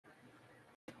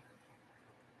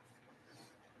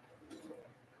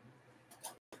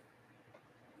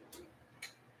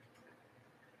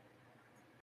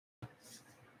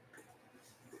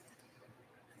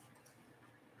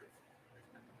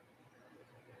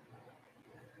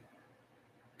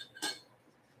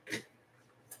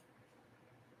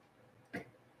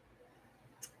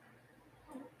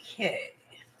Okay.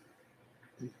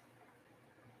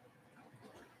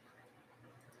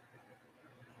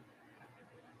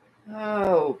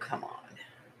 Oh, come on.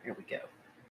 There we go.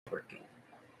 Working.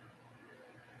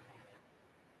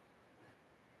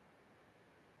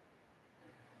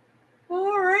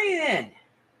 All right, then.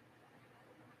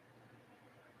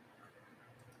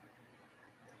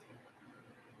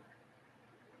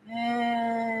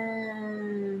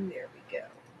 And there we go.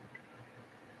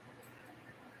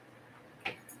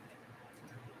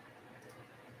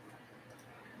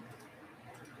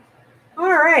 All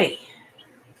right.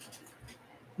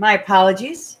 My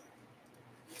apologies.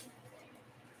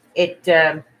 It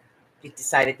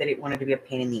decided that it wanted to be a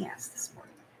pain in the ass this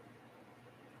morning.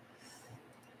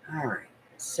 All right.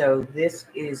 So this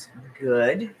is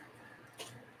good.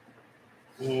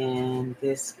 And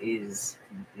this is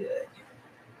good.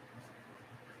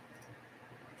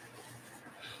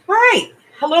 All right.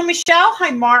 Hello, Michelle. Hi,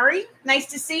 Mari. Nice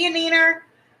to see you, Nina.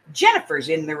 Jennifer's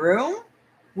in the room.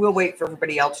 We'll wait for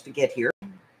everybody else to get here.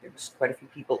 There's quite a few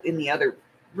people in the other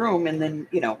room, and then,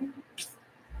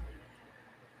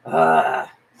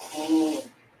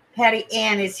 Patty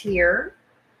Ann is here.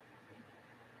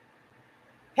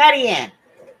 Patty Ann.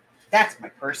 That's my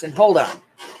person. Hold on.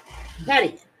 Patty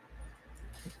Ann.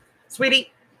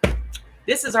 Sweetie,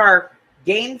 this is our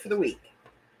game for the week.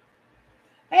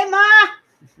 Hey, Ma.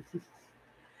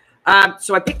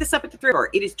 So I picked this up at the thrift store.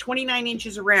 It is 29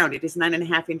 inches around. It is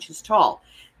 9.5 inches tall.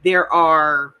 There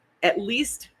are at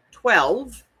least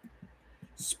 12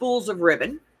 spools of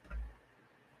ribbon.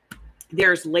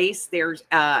 There's lace. There's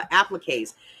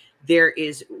appliques. There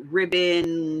is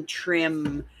ribbon,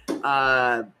 trim,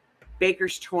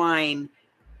 baker's twine.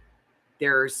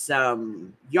 There's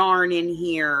some yarn in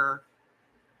here.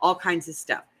 All kinds of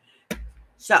stuff.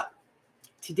 So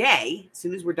today, as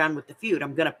soon as we're done with the feud,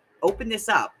 I'm going to open this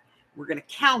up. We're going to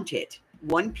count it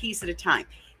one piece at a time.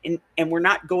 And we're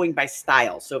not going by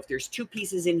style. So if there's 2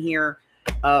 pieces in here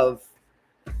of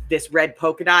this red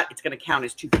polka dot, it's going to count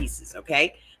as 2 pieces,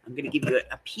 okay? I'm going to give you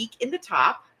a peek in the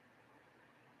top.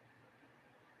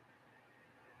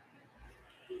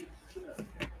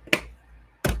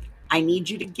 I need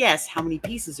you to guess how many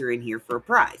pieces are in here for a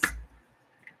prize.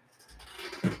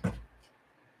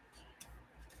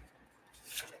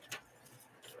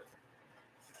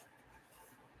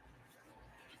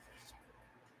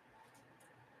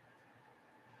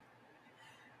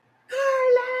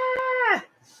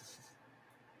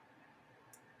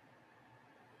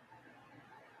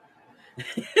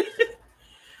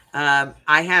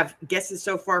 I have guesses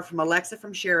so far from Alexa,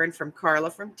 from Sharon, from Carla,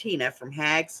 from Tina, from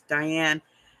Hags, Diane,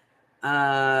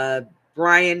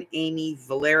 Brian, Amy,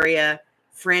 Valeria,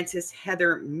 Francis,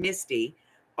 Heather, Misty,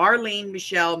 Arlene,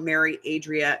 Michelle, Mary,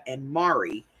 Adria, and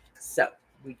Mari. So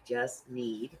we just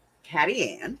need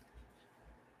Patty Ann.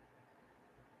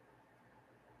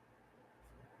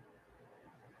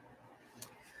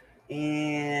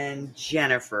 And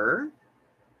Jennifer.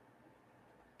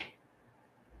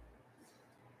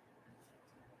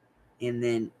 And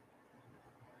then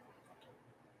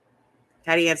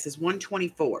Patty Ann says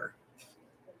 124.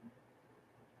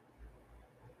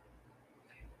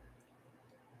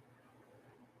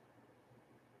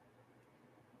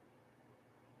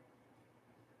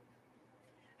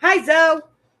 Hi, Zoe.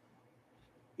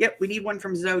 Yep, we need one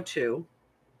from Zoe too.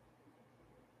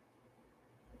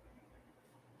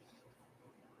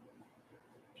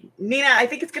 Nina, I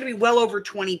think it's going to be well over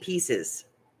 20 pieces.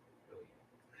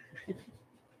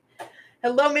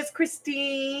 Hello, Miss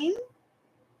Christine.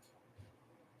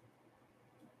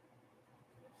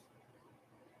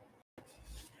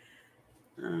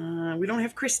 We don't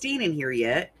have Christine in here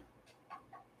yet.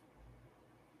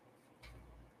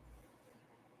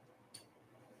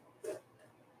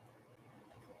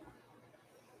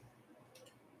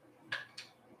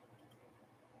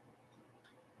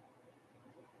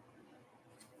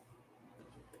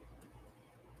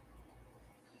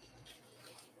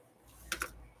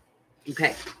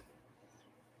 Okay.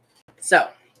 So,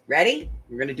 ready?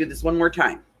 We're going to do this one more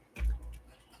time.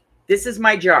 This is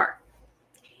my jar.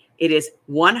 It is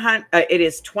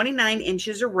 29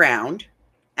 inches around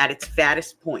at its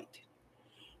fattest point.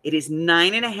 It is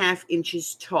 9.5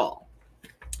 inches tall.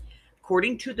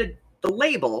 According to the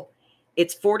label,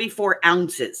 it's 44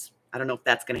 ounces. I don't know if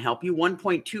that's going to help you.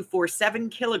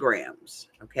 1.247 kilograms.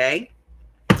 Okay.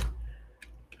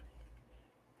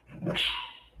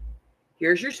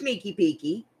 Here's your sneaky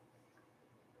peeky.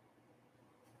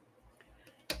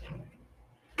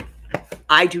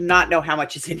 I do not know how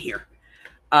much is in here.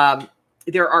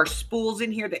 There are spools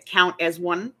in here that count as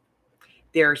one.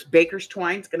 There's baker's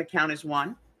twine. It's going to count as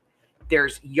one.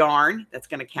 There's yarn. That's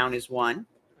going to count as one.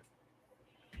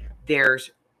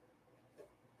 There's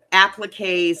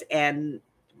appliques and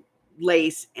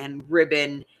lace and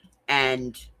ribbon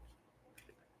and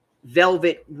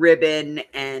velvet ribbon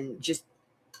and just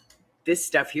this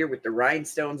stuff here with the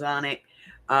rhinestones on it.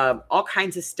 All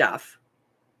kinds of stuff.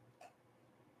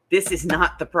 This is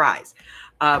not the prize.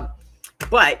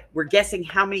 But we're guessing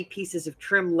how many pieces of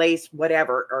trim, lace,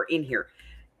 whatever are in here.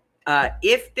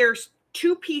 If there's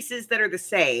 2 pieces that are the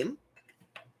same,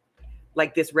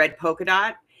 like this red polka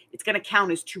dot, it's going to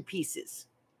count as 2 pieces.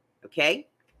 Okay?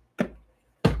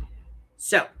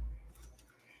 So.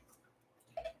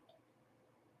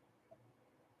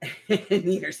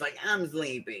 Nina's like, I'm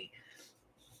sleepy.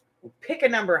 We'll pick a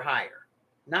number higher.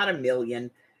 Not a million.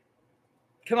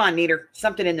 Come on, Nina.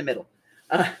 Something in the middle.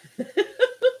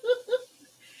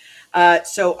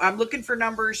 So I'm looking for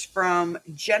numbers from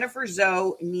Jennifer,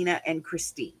 Zoe, Nina, and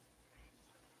Christine.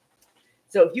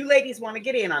 So if you ladies want to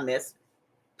get in on this,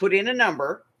 put in a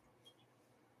number.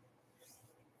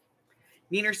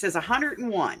 Nina says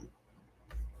 101.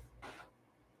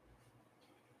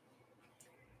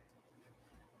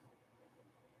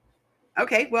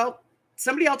 Okay, well,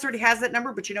 somebody else already has that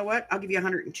number, but you know what? I'll give you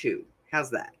 102. How's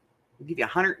that? I'll give you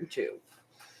 102.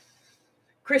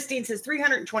 Christine says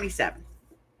 327.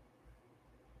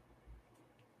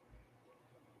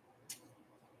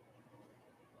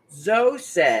 Zoe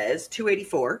says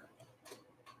 284.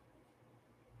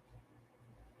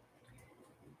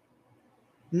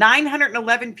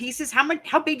 911 pieces.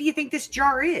 How big do you think this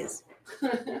jar is?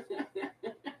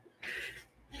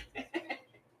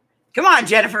 Come on,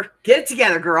 Jennifer. Get it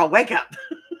together, girl. Wake up.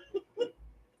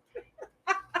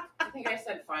 I think I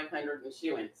said 500 and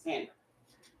she went, Sandra.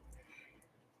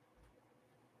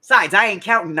 Besides, I ain't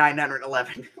counting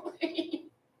 911.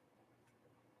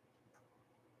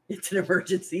 It's an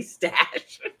emergency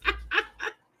stash.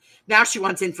 Now she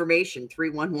wants information.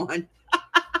 311.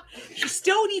 She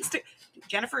still needs to.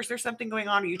 Jennifer, is there something going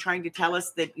on? Are you trying to tell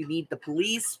us that you need the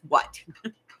police? What?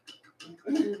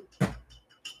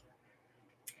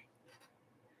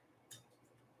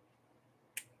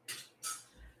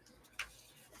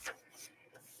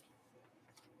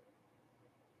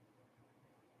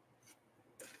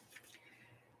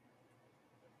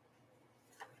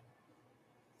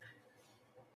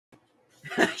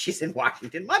 She's in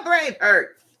Washington. My brain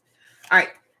hurts. All right.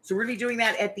 So we're going to be doing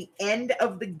that at the end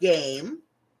of the game.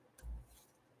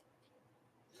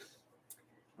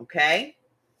 Okay.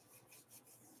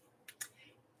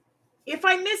 If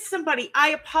I miss somebody, I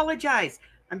apologize.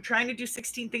 I'm trying to do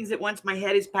 16 things at once. My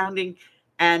head is pounding.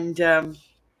 And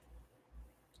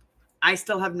I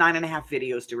still have 9.5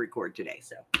 videos to record today.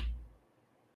 So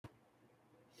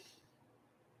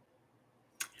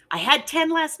I had 10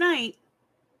 last night.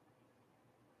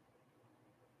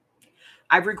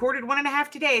 I've recorded 1.5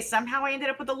 today. Somehow I ended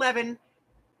up with 11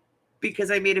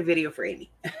 because I made a video for Amy.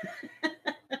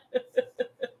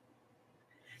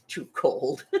 Too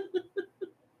cold.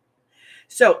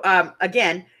 So,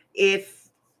 again, if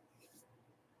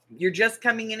you're just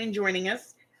coming in and joining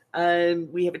us,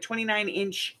 we have a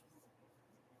 29-inch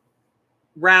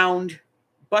round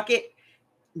bucket,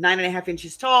 9.5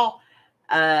 inches tall,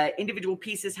 individual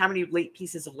pieces, how many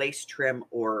pieces of lace, trim,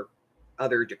 or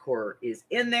other decor is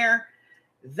in there.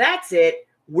 That's it.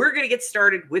 We're going to get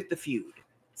started with the feud.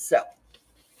 So,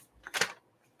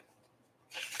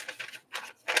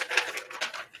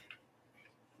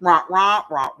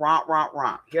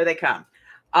 here they come.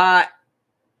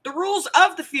 The rules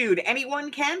of the feud. Anyone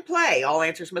can play. All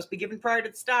answers must be given prior to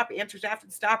the stop. Answers after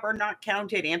the stop are not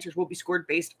counted. Answers will be scored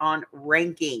based on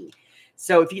ranking.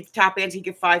 So if you get the top answer, you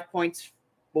get 5 points.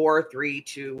 4, 3,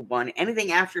 2, 1.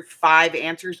 Anything after 5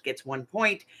 answers gets 1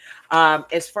 point.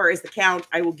 As far as the count,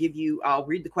 I'll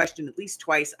read the question at least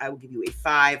twice. I will give you a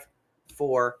 5,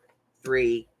 4,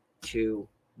 3, 2,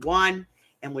 1.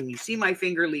 And when you see my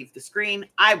finger leave the screen,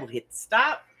 I will hit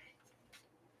stop.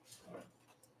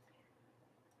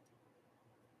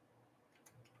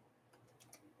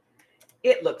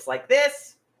 It looks like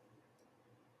this.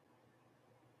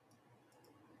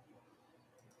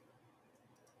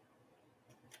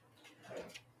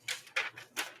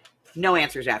 No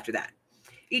answers after that.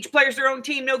 Each player's their own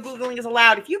team. No Googling is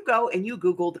allowed. If you go and you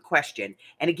Google the question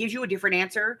and it gives you a different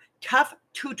answer, tough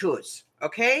tutus,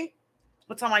 okay?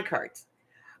 What's on my cards?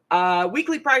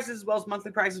 Weekly prizes as well as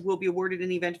monthly prizes will be awarded in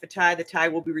the event of a tie. The tie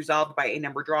will be resolved by a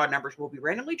number draw. Numbers will be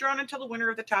randomly drawn until the winner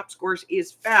of the top scores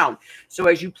is found. So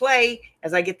as you play,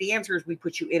 as I get the answers, we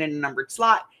put you in a numbered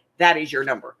slot. That is your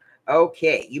number.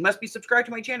 Okay, you must be subscribed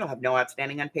to my channel, have no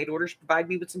outstanding unpaid orders, provide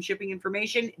me with some shipping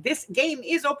information. This game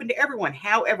is open to everyone.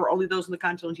 However, only those in the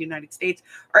continental United States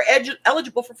are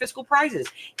eligible for fiscal prizes.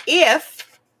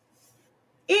 If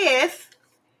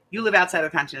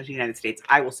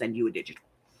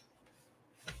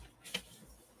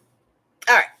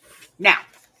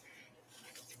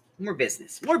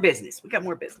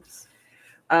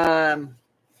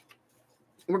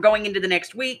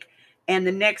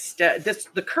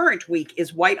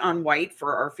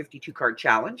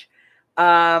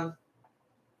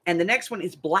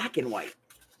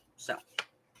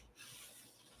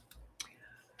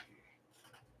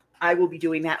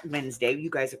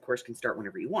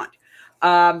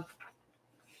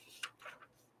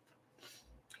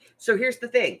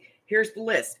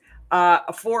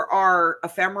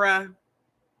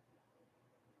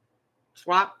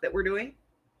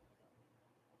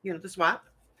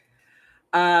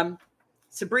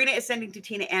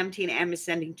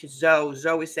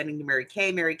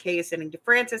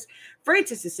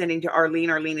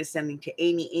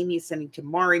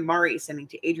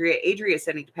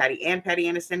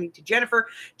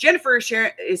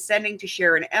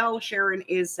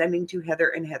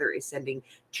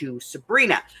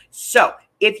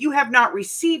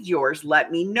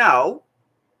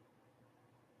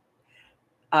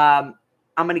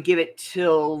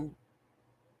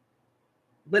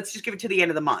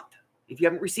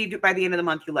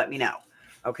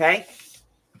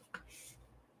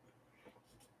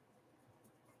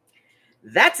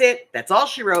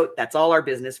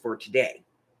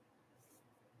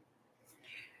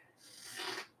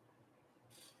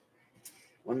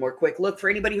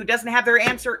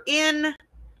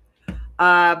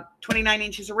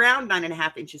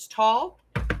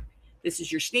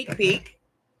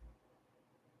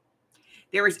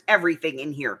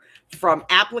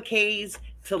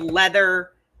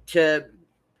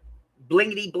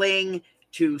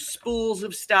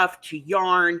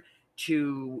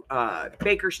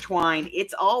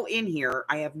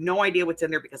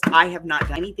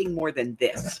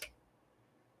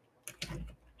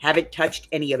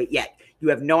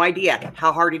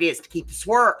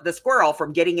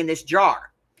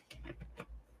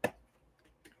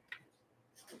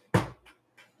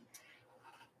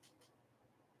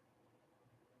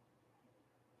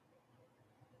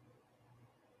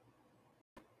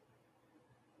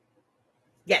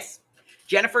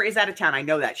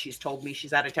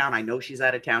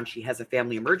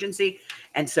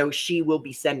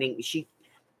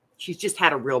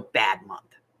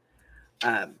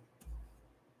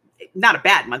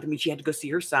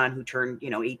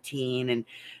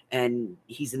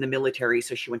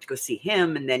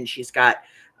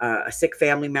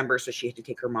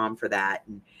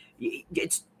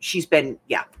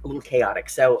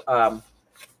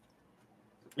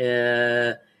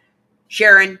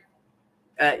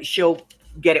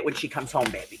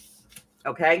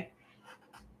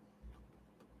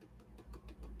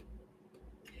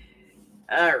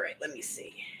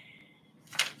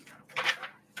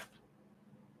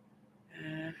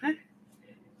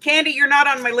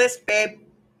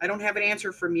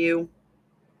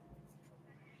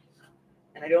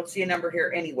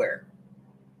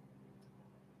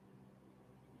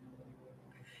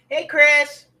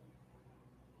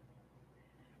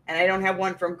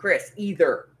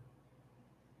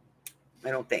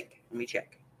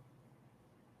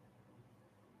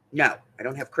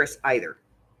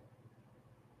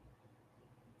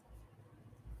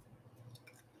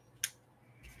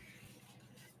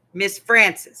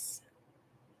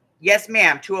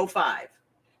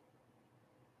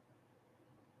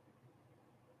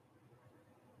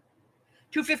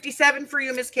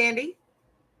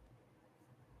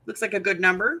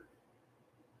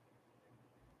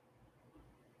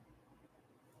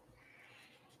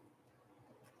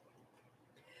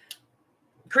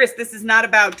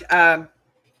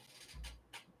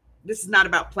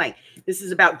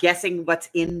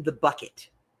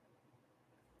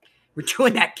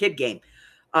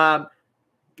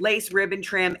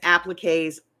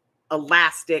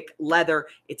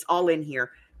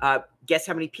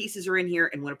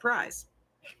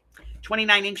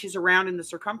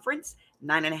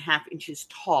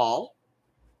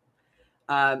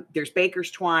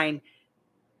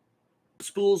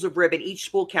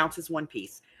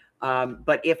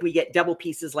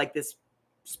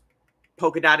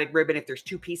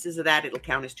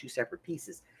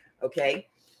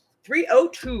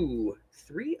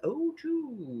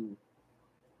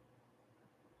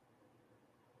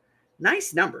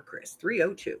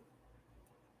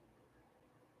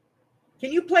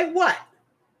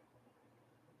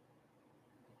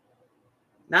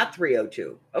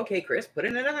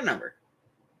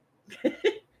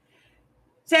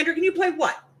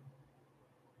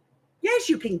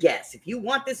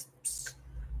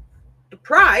The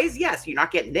prize, yes, you're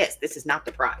not getting this. This is not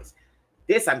the prize.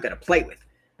 This I'm going to play with.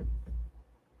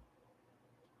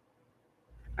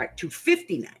 All right,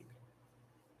 $259.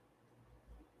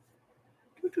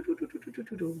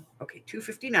 Okay,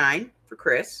 $259 for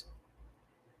Chris.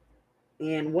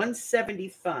 And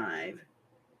 $175.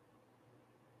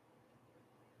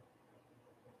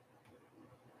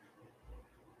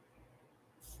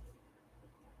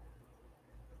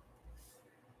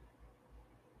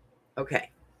 Okay, I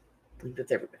think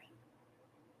that's everybody.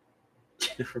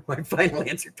 Jennifer, my final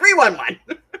answer, 311.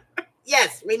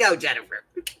 Yes, we know, Jennifer.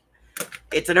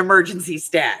 It's an emergency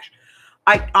stash.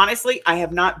 I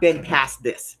have not been past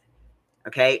this.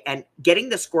 Okay, and getting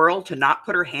the squirrel to not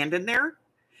put her hand in there,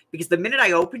 because the minute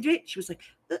I opened it, she was like,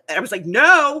 I was like,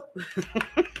 no.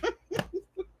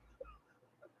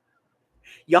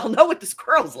 Y'all know what the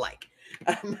squirrel's like.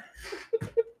 All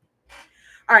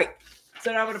right,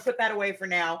 so now I'm going to put that away for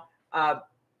now, and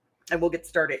we'll get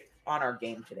started on our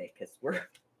game today because we're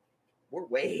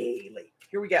way late.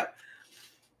 Here we go.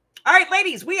 All right,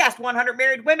 ladies, we asked 100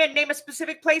 married women, name a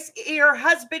specific place your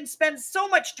husband spends so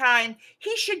much time,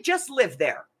 he should just live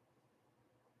there.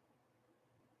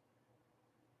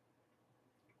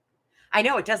 I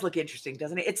know, it does look interesting,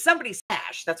 doesn't it? It's somebody's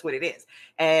stash. That's what it is.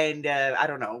 And I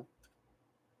don't know.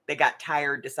 They got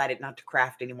tired, decided not to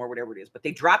craft anymore, whatever it is. But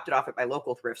they dropped it off at my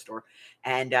local thrift store.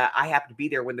 And I happened to be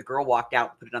there when the girl walked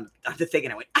out and put it on the thing.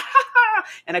 And I went, ah!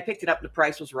 And I picked it up and the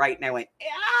price was right. And I went,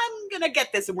 I'm going to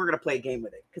get this and we're going to play a game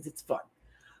with it because it's fun.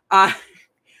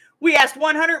 We asked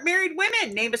 100 married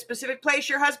women, name a specific place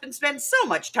your husband spends so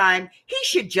much time, he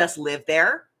should just live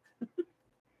there.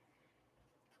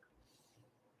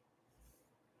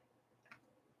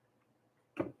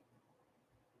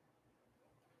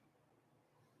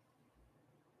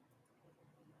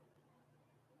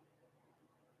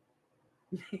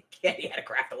 Candy had a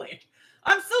crack a lantern.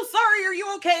 I'm so sorry. Are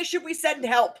you okay? Should we send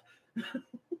help?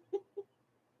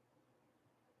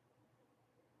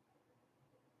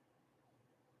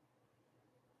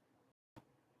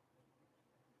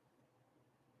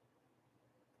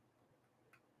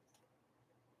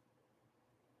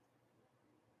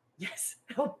 Yes,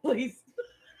 help, please.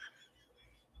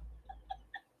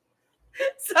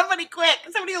 Somebody quick.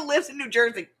 Somebody who lives in New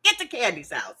Jersey. Get to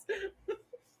Candy's house.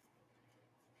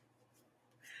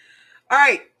 All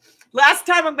right. Last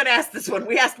time I'm going to ask this one.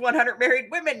 We asked 100 married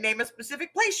women, name a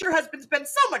specific place your husband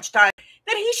spends so much time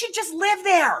that he should just live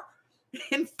there.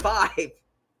 In 5,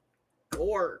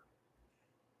 4,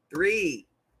 3,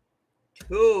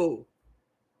 2,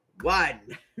 1.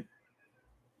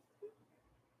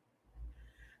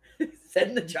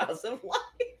 Send the jaws of life.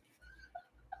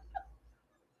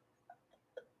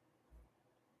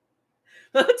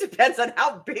 Well, it depends on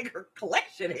how big her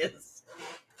collection is.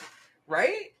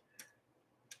 Right?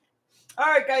 All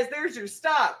right, guys, there's your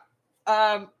stop.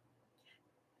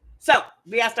 So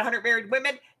we asked 100 married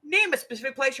women, name a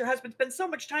specific place your husband spends so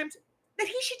much time that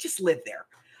he should just live there.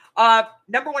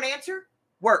 Number 1 answer,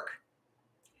 work.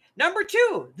 Number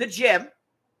 2, the gym.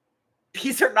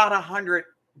 These are not 100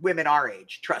 women our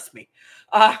age, trust me.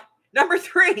 Number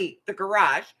 3, the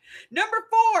garage. Number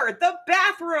 4, the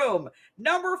bathroom.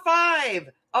 Number 5,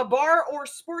 a bar or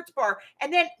sports bar.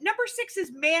 And then number 6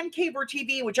 is man cave or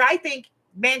TV, which I think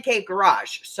man cave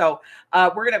garage. So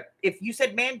we're going to, if you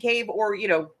said man cave or,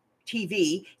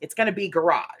 TV, it's going to be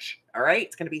garage. All right.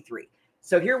 It's going to be 3.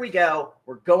 So here we go.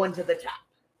 We're going to the top.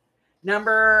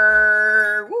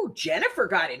 Jennifer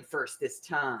got in first this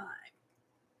time.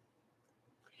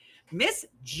 Miss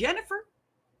Jennifer.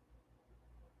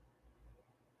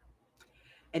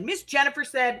 And Miss Jennifer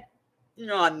said,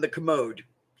 on the commode.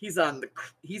 He's on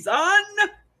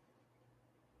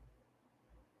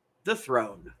the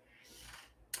throne.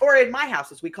 Or in my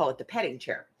house, as we call it, the petting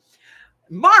chair.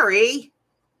 Mari,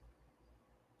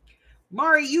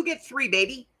 you get 3,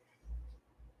 baby.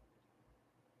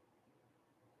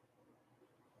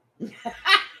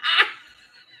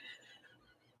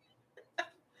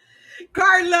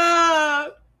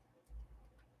 Carla.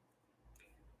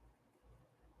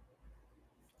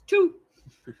 2.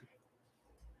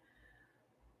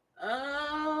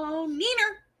 Oh, Nina.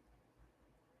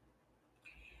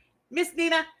 Miss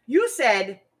Nina, you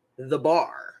said the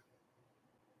bar.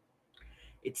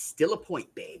 It's still a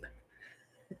point, babe.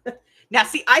 Now,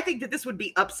 see, I think that this would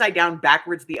be upside down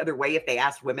backwards the other way if they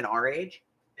asked women our age.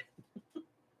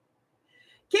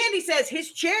 Candy says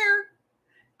his chair.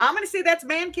 I'm going to say that's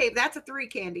man cave. That's a 3,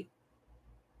 Candy.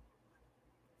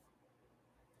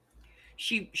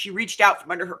 She reached out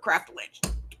from under her craft ledge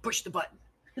to push the button.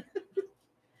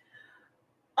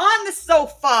 On the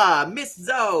sofa, Miss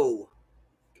Zoe.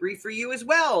 3 for you as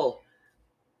well.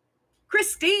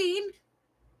 Christine,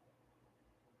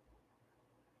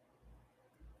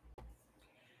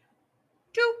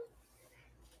 2.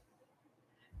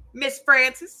 Miss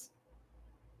Francis,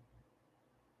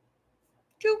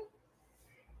 2.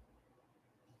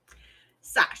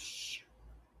 Sash,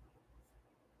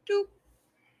 2.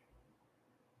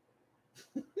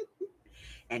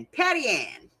 And Patty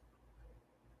Ann.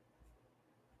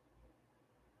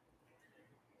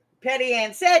 Patty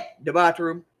Ann said, the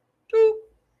bathroom, 2.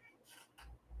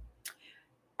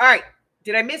 All right.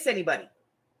 Did I miss anybody?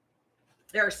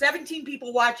 There are 17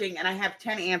 people watching, and I have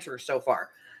 10 answers so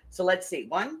far. So let's see.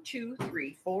 1, 2,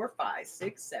 3, 4, 5,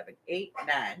 6, 7, 8,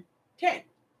 9, 10.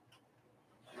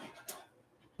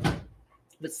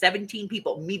 With 17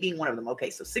 people, me being one of them. Okay,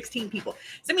 so 16 people.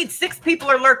 Does that mean 6 people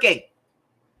are lurking?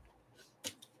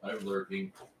 I'm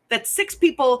lurking. That's 6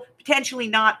 people potentially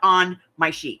not on my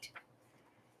sheet.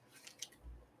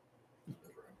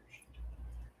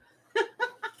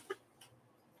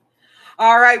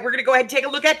 All right, we're going to go ahead and take a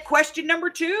look at question number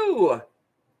 2.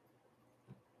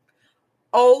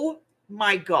 Oh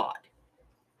my God.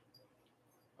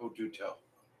 Oh, do tell.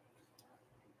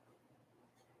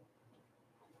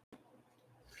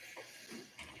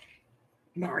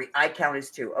 Mari, I count as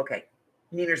 2. Okay.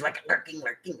 Nina's like lurking.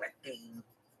 Okay.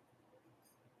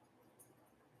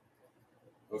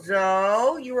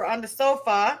 So you were on the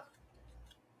sofa.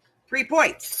 3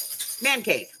 points. Man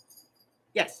cave.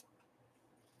 Yes.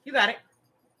 You got it.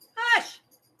 Hush.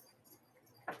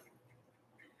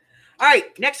 All right,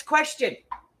 next question.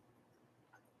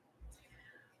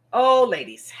 Oh,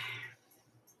 ladies.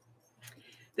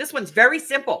 This one's very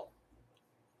simple.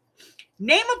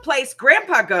 Name a place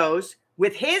Grandpa goes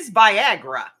with his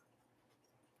Viagra.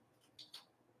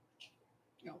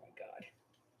 Oh, my God.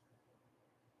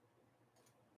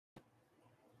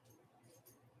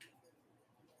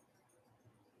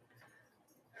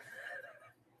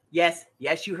 Yes,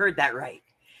 you heard that right.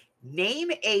 Name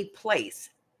a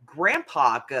place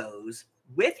Grandpa goes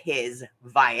with his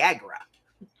Viagra.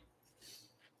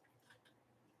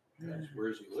 Yes, where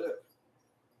does he live?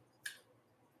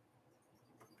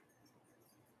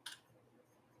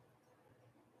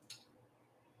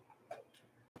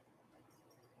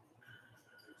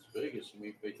 It's Vegas, and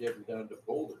we take him down to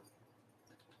Boulder.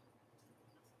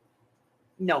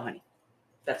 No, honey.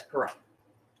 That's Perot.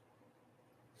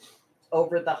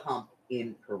 Over the hump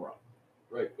in Perot.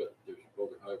 Right, but there's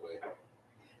Boulder Highway.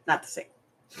 Not the same.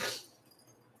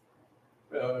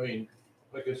 Well, I mean,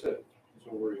 like I said, that's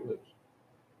where he lives.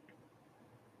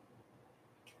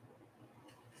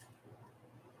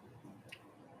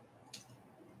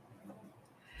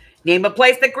 Name a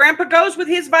place that Grandpa goes with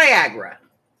his Viagra.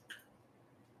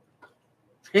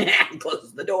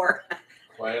 Closes the door.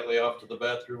 Quietly off to the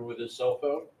bathroom with his cell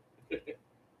phone.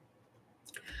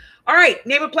 All right.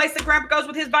 Name a place that Grandpa goes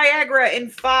with his Viagra in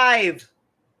 5,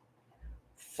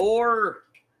 4,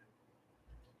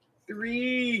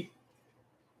 3,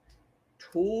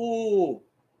 2,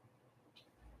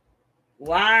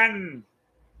 1.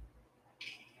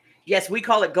 Yes, we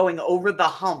call it going over the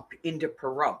hump into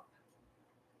Perot.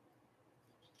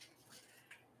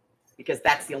 Because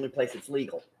that's the only place it's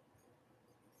legal.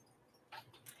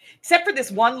 Except for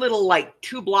this one little like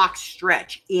 2-block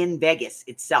stretch in Vegas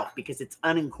itself, because it's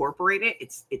unincorporated.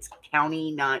 It's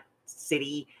county, not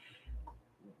city.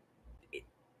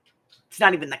 It's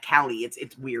not even the county.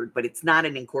 It's weird, but it's not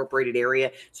an incorporated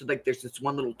area. So like there's this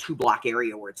one little 2-block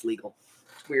area where it's legal.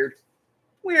 It's weird.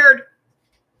 Weird.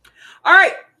 All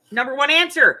right. Number 1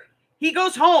 answer. He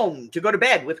goes home to go to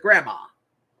bed with Grandma.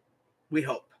 We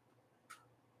hope.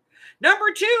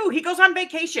 Number 2, he goes on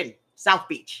vacation. South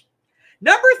Beach.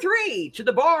 Number 3, to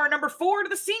the bar. Number 4, to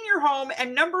the senior home.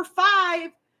 And number 5,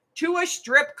 to a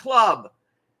strip club.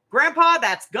 Grandpa,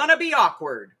 that's gonna be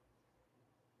awkward.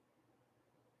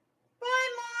 Bye,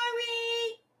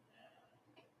 Maury.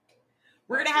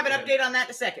 We're gonna have an update on that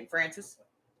in a second, Francis.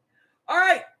 All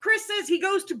right, Chris says he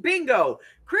goes to bingo.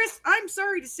 Chris, I'm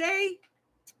sorry to say,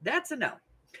 that's a no.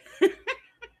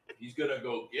 He's going to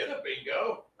go get a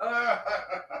bingo.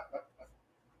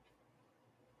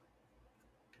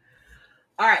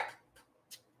 All right.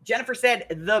 Jennifer said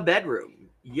the bedroom.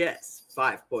 Yes,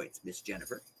 5 points, Miss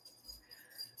Jennifer.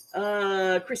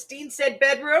 Christine said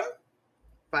bedroom.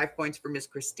 5 points for Miss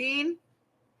Christine.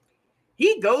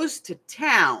 He goes to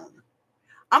town.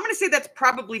 I'm going to say that's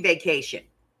probably vacation,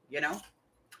 you know?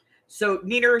 So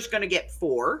Nina is going to get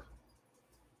 4.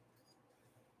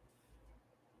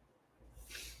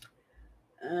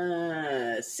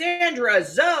 Sandra,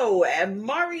 Zoe, and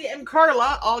Mari, and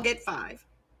Carla all get 5.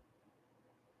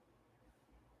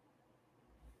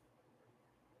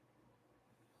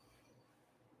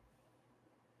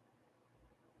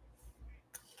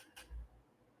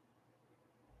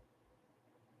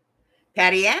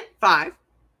 Patty Ann, 5.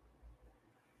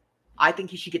 I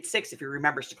think he should get 6 if he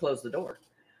remembers to close the door.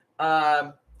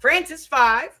 Francis,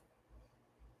 5.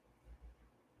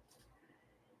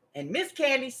 And Miss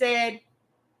Candy said,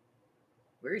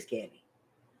 where's Candy?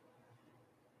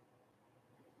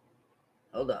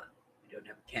 Hold on. We don't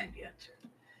have a Candy answer.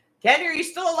 Candy, are you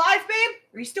still alive, babe?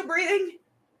 Are you still breathing?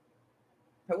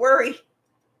 Don't worry.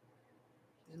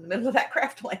 She's in the middle of that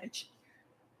craft lunch.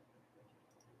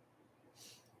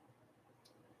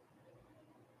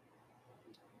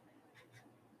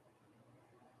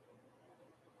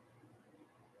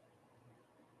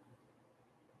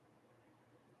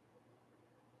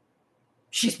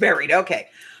 She's buried. Okay.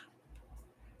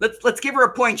 Let's give her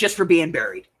a point just for being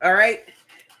buried. All right.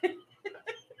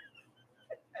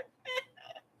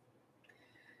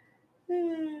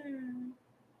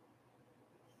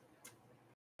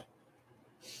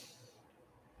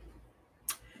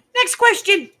 Next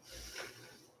question.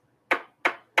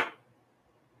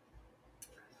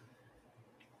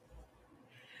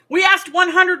 We asked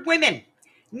 100 women,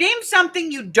 name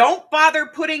something you don't bother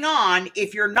putting on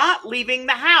if you're not leaving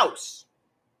the house.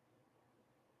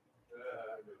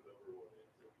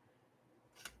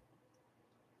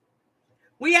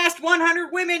 We asked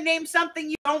 100 women, name something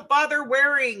you don't bother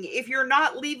wearing if you're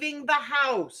not leaving the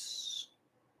house.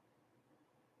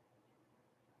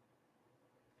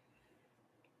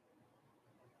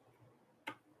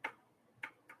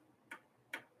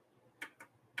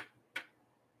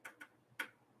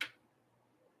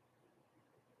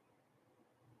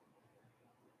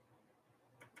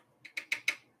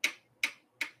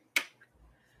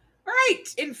 All right,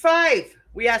 in 5.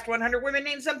 We asked 100 women,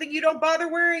 name something you don't bother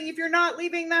wearing if you're not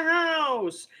leaving the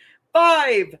house.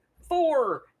 5,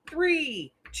 4,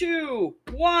 3, 2,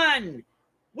 1.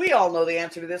 We all know the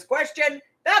answer to this question.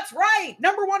 That's right.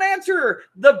 Number 1 answer,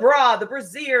 the bra, the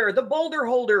brassiere, the boulder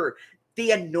holder,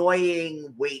 the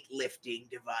annoying weightlifting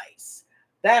device.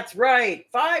 That's right.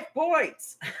 5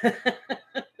 points.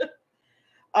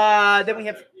 Then we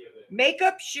have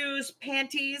makeup, shoes,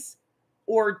 panties,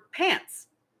 or pants.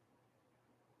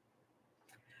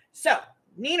 So,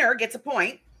 Neener gets a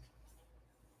point.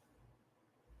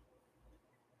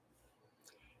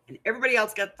 And everybody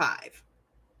else got 5.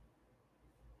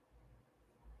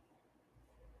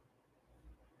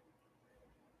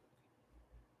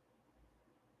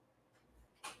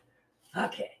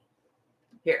 Okay.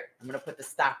 Here, I'm going to put the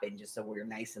stop in just so we're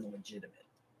nice and legitimate.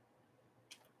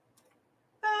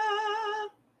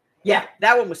 Yeah,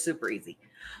 that one was super easy.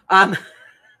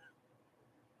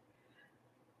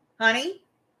 Honey?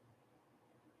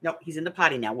 Nope, he's in the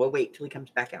potty now. We'll wait till he comes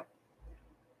back out.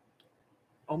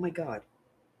 Oh my God.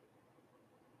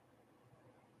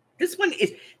 This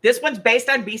one's based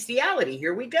on bestiality.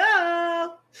 Here we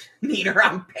go. Neener,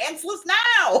 I'm pantsless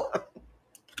now.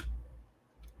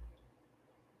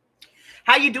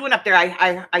 How you doing up there?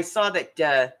 I saw that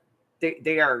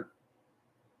they are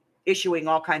issuing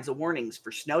all kinds of warnings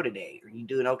for snow today. Are you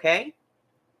doing okay?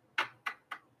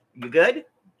 You good?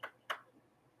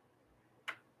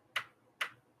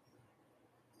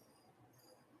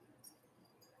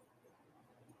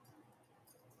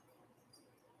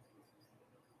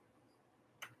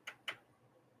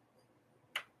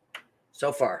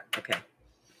 So far, okay.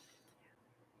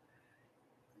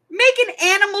 Make an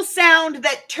animal sound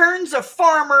that turns a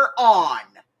farmer on.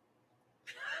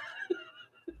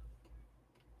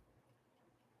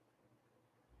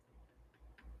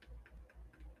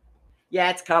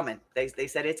 Yeah, it's coming. They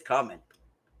said it's coming.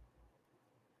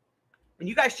 And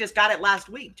you guys just got it last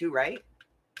week too, right?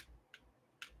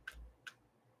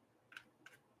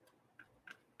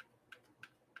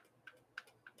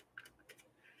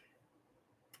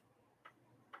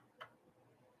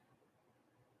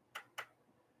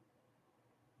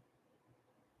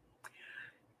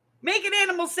 Make an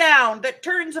animal sound that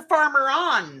turns a farmer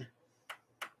on.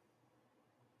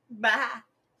 Bah.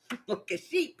 Look, a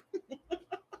sheep.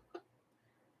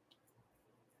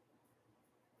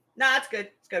 Nah, it's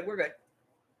good. It's good. We're good.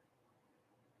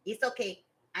 It's okay.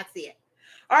 I see it.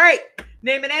 All right.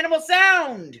 Name an animal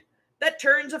sound that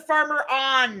turns a farmer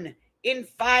on in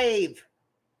 5,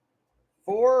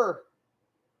 4.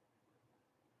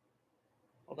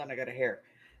 Hold on, I got a hair.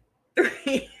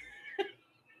 3,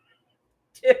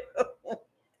 2,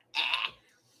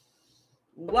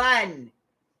 1.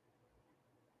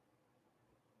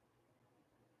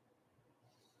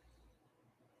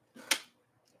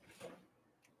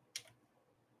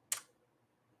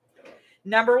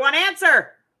 Number 1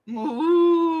 answer.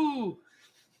 Moo.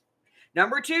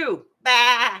 Number 2.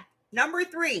 Bah. Number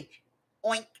 3.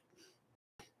 Oink.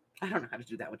 I don't know how to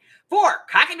do that one. 4.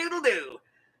 Cock-a-doodle-doo.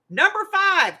 Number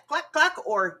 5. Cluck, cluck,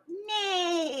 or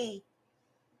nay.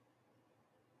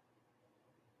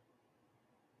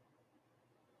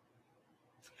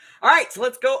 All right, so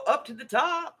let's go up to the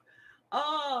top.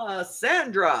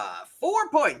 Sandra, 4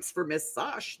 points for Miss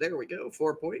Sash. There we go,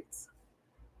 4 points.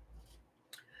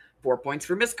 4 points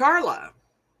for Miss Carla.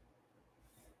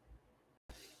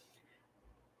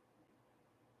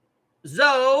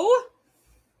 Zoe,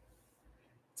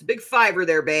 it's a big fiver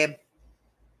there, babe.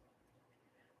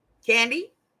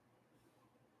 Candy,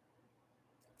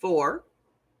 4.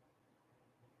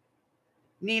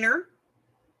 Neener,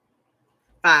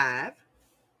 5.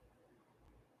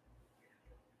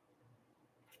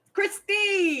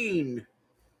 Christine,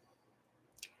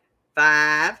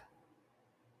 5.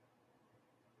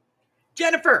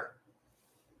 Jennifer,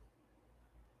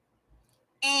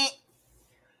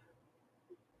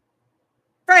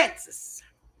 Francis,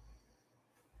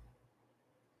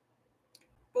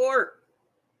 4.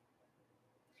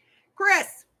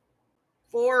 Chris,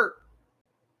 4.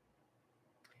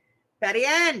 Patty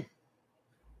Ann,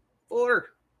 4.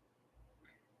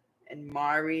 And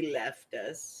Mari left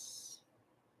us.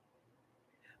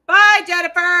 Bye,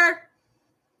 Jennifer.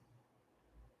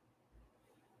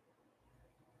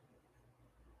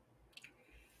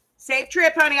 Safe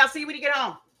trip, honey. I'll see you when you get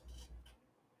home.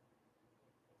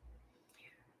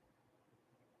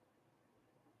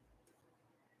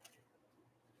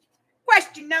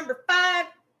 Question number 5.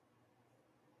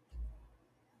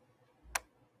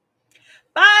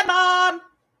 Bye, Mom.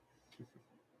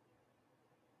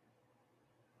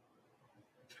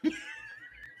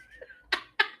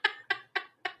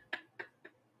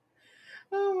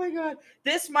 Oh, my God.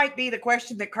 This might be the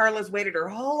question that Carla's waited her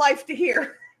whole life to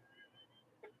hear.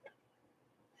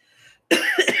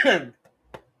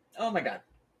 Oh, my God.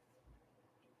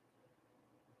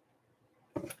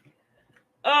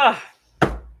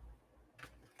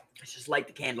 Let's just light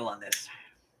the candle on this.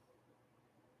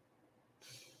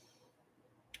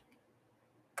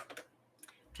 I'm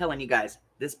telling you guys,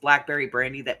 this blackberry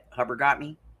brandy that Hubbard got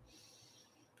me,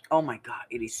 oh my God,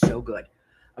 it is so good.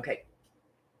 Okay.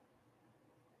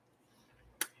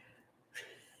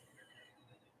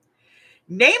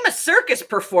 Name a circus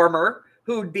performer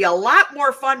who would be a lot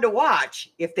more fun to watch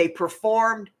if they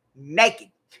performed naked.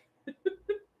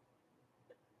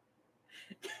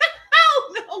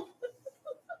 Oh, no.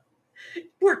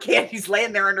 Poor Candy's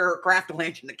laying there under her craft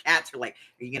lunch, and the cats are like,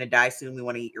 are you going to die soon? We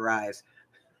want to eat your eyes.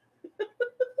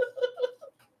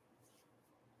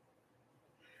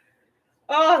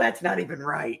 Oh, that's not even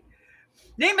right.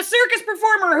 Name a circus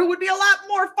performer who would be a lot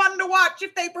more fun to watch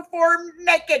if they performed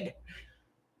naked.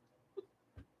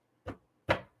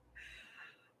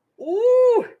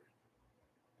 Ooh.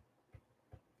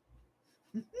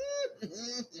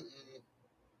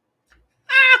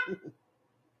 Ah.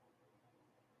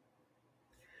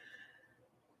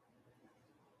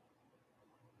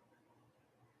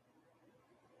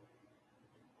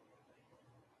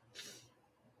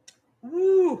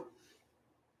 Ooh.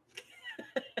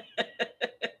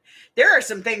 There are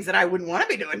some things that I wouldn't want to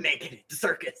be doing naked at the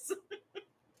circus.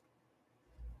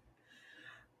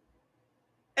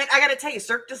 And I got to tell you,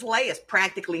 Cirque du Soleil is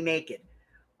practically naked.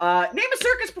 Name a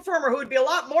circus performer who would be a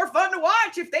lot more fun to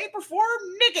watch if they perform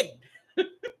naked.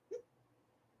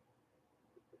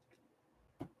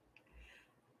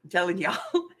 I'm telling y'all,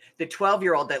 the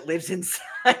 12-year-old that lives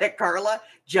inside of Carla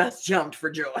just jumped for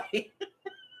joy.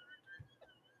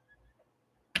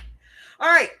 All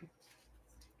right.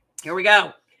 Here we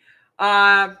go.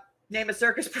 Name a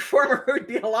circus performer who would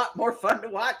be a lot more fun to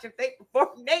watch if they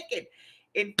perform naked.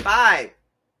 In 5,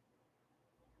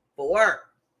 4,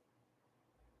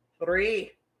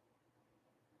 3,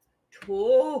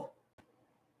 2.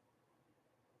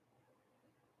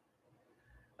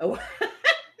 Oh.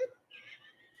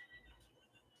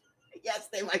 Yes,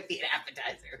 they might be an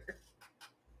appetizer.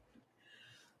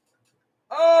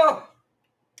 Oh.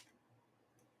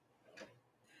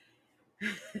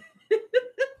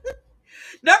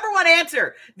 Number 1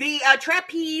 answer, the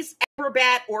trapeze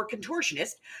acrobat or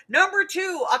contortionist. Number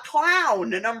 2, a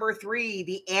clown. Number 3,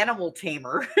 the animal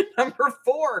tamer. Number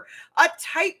 4, a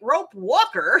tightrope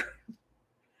walker.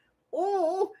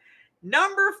 Oh,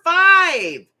 number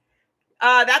 5,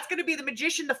 that's going to be the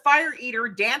magician, the fire eater,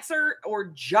 dancer, or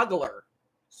juggler,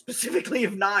 specifically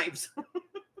of knives.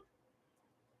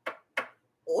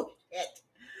 Oh, shit.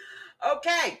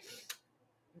 Okay.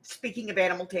 Speaking of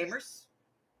animal tamers,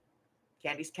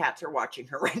 Candy's cats are watching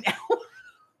her right now.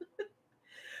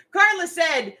 Carla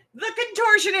said, the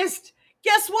contortionist.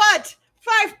 Guess what?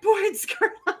 5 points,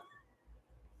 Carla.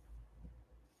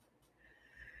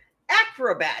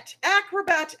 Acrobat,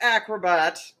 acrobat,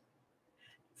 acrobat.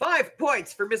 5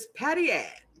 points for Miss Patty Ann.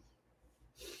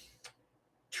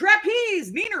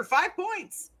 Trapeze, Neener, 5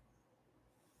 points.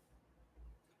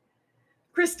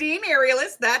 Christine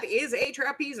Aerialist, that is a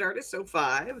trapeze artist, so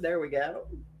 5. There we go.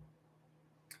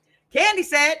 Candy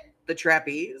said the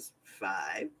trapeze,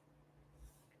 5.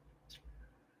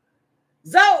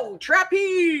 Zoe,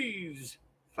 trapeze,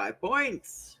 5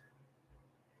 points.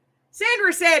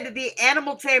 Sandra said the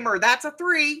animal tamer, that's a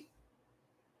 3.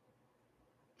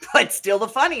 But still the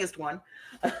funniest one.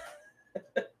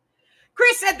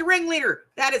 Chris said the ringleader,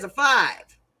 that is a 5.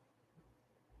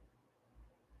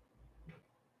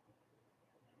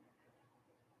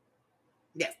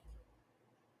 Yes.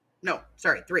 No,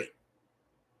 sorry, 3. I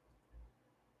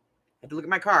have to look at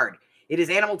my card. It is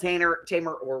animal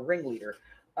tamer or ringleader.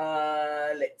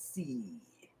 Let's see.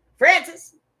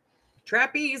 Francis,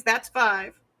 trapeze, that's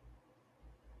 5.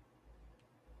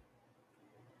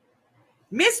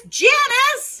 Miss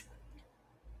Janice.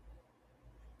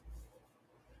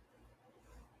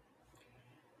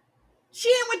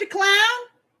 She went to clown.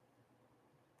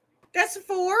 That's a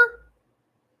 4.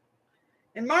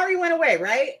 And Mari went away,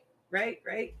 right?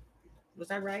 Right. Was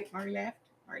I right? Mari left.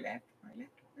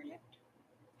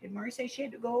 Did Mari say she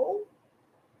had to go?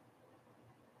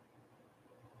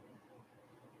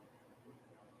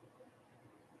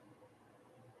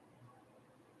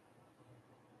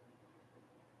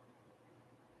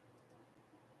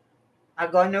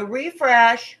 I'm going to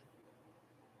refresh.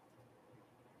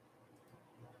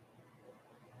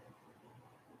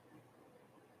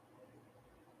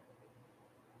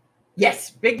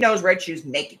 Yes, big nose, red shoes,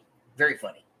 naked. Very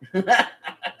funny.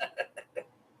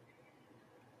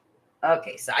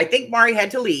 Okay, so I think Mari had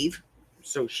to leave,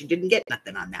 so she didn't get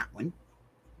nothing on that one.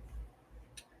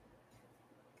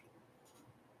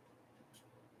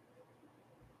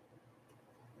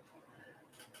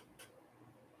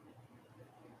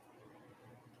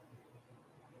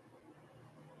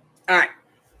 All right,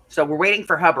 so we're waiting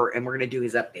for Hubbard, and we're going to do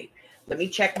his update. Let me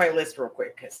check my list real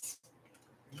quick, because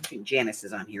I don't think Janice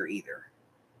is on here either.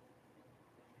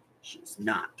 She's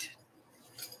not.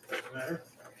 Doesn't matter.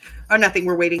 Oh, nothing.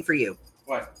 We're waiting for you.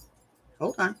 What?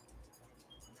 Hold on.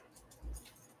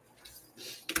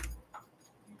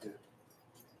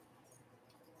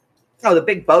 Oh, the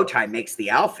big bow tie makes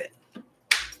the outfit. All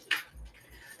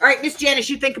right, Miss Janice,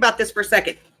 you think about this for a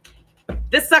second.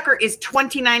 This sucker is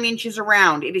 29 inches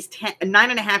around. It is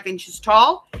 9.5 inches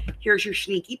tall. Here's your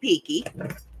sneaky peeky.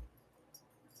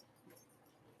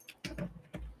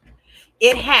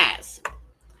 It has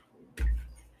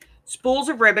spools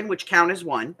of ribbon, which count as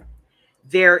 1.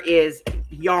 There is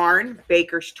yarn,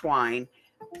 baker's twine,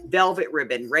 velvet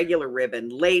ribbon, regular ribbon,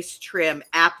 lace trim,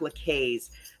 appliques.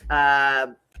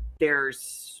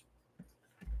 There's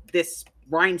this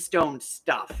rhinestone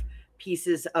stuff,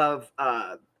 pieces of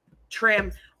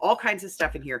trim, all kinds of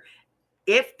stuff in here.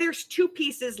 If there's 2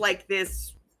 pieces like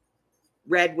this,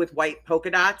 red with white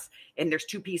polka dots, and there's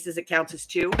 2 pieces, it counts as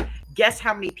 2. Guess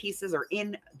how many pieces are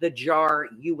in the jar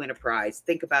you win a prize.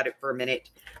 Think about it for a minute,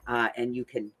 and you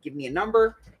can give me a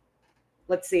number.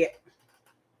 Let's see it.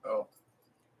 Oh.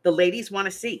 The ladies want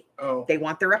to see. Oh. They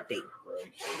want their update.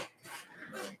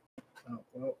 Right. Oh,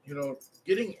 well, you know,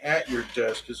 getting at your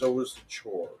desk is always a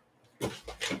chore.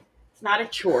 It's not a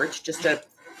chore. It's just a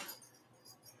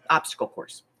obstacle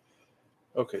course.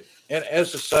 Okay. And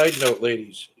as a side note,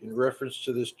 ladies, in reference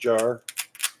to this jar,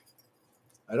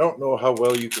 I don't know how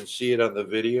well you can see it on the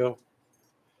video.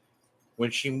 When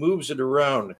she moves it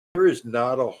around, there is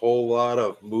not a whole lot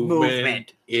of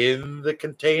movement in the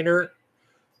container.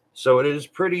 So it is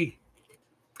pretty.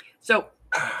 So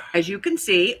as you can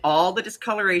see, all the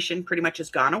discoloration pretty much has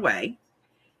gone away.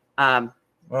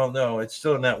 Well, no, it's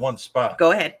still in that one spot.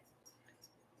 Go ahead.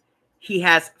 He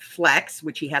has flex,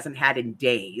 which he hasn't had in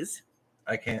days.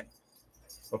 I can't.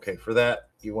 Okay, for that,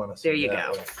 you want to see there you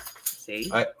that go. way.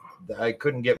 See? I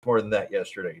couldn't get more than that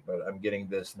yesterday, but I'm getting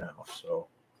this now.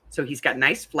 So he's got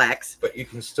nice flex. But you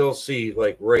can still see,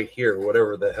 like, right here,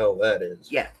 whatever the hell that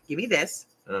is. Yeah, give me this.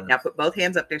 Now put both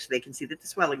hands up there so they can see that the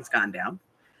swelling's gone down.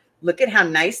 Look at how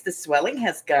nice the swelling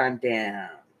has gone down.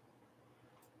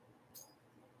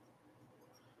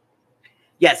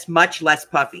 Yes, much less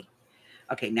puffy.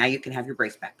 Okay, now you can have your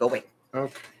brace back. Go away.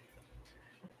 Okay.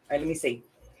 All right, let me see.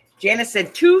 Janice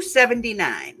said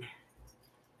 $2.79.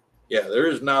 Yeah, there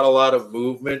is not a lot of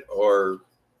movement or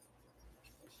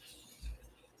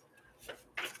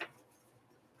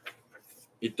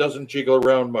it doesn't jiggle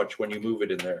around much when you move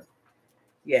it in there.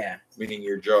 Yeah. Meaning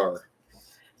your jar.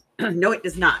 No, it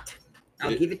does not.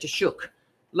 I'll give it to Shook.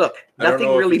 Look,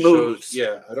 nothing really moves.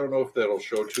 Yeah, I don't know if that'll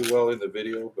show too well in the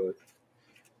video, but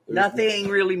nothing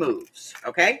really moves.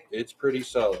 Okay? It's pretty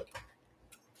solid.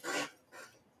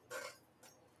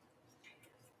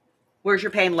 Where's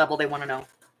your pain level? They want to know.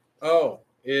 Oh,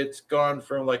 It's gone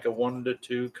from like a 1 to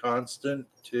 2 constant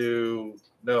to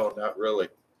no, not really.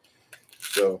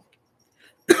 So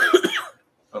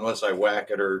unless I whack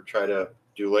it or try to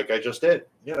do like I just did,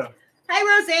 you know.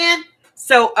 Hi, Roseanne.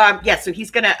 So yeah, so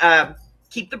he's gonna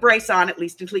keep the brace on at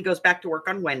least until he goes back to work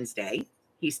on Wednesday.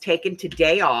 He's taken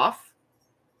today off.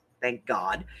 Thank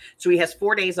God. So he has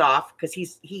 4 days off because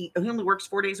he only works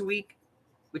 4 days a week,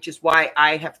 which is why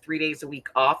I have 3 days a week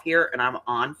off here and I'm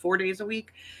on 4 days a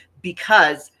week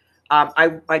because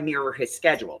I mirror his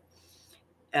schedule.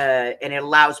 And it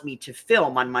allows me to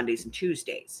film on Mondays and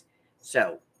Tuesdays.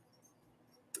 So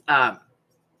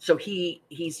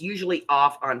he's usually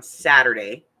off on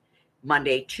Saturday,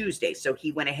 Monday, Tuesday. So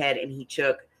he went ahead and he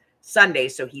took Sunday.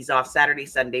 So he's off Saturday,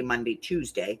 Sunday, Monday,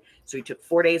 Tuesday. So he took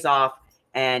 4 days off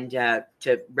and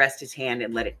to rest his hand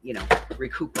and let it,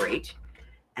 recuperate.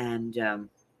 And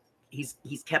he's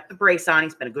kept the brace on.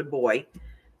 He's been a good boy.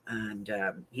 And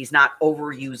he's not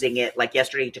overusing it. Like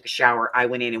yesterday, he took a shower. I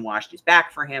went in and washed his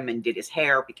back for him and did his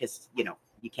hair because,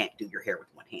 you can't do your hair with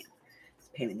one hand. It's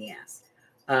a pain in the ass.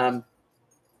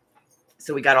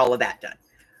 So we got all of that done.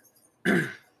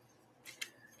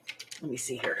 Let me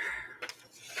see here.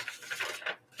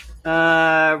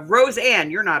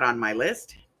 Roseanne, you're not on my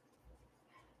list.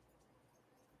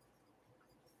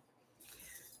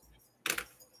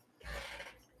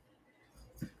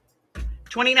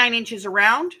 "29 inches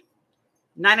around,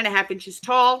 9.5 inches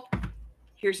tall.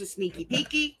 Here's a sneaky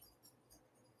peeky."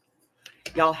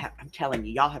 I'm telling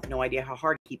you, y'all have no idea how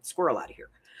hard to keep the squirrel out of here.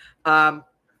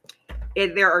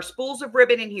 There are spools of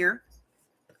ribbon in here.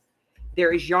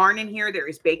 There is yarn in here. There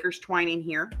is baker's twine in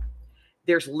here.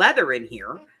 There's leather in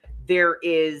here. There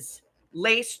is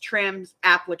lace trims,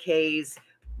 appliques,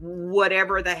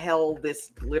 whatever the hell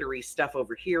this glittery stuff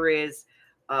over here is.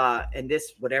 And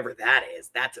this, whatever that is,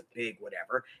 that's a big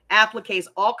whatever. Appliques,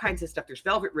 all kinds of stuff. There's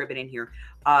velvet ribbon in here.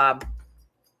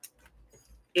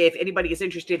 If anybody is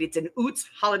interested, it's an Oots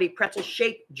Holiday Pretzel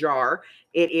Shape jar.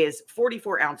 It is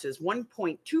 44 ounces,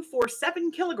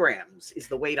 1.247 kilograms is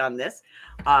the weight on this.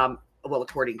 Well,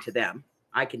 according to them.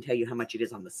 I can tell you how much it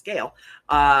is on the scale.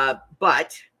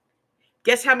 But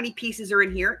guess how many pieces are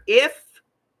in here? If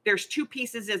there's 2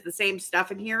 pieces as the same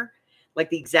stuff in here, like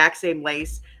the exact same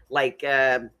lace, like,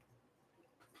 where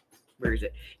is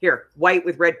it? Here, white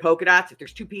with red polka dots. If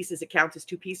there's 2 pieces, it counts as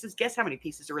 2 pieces. Guess how many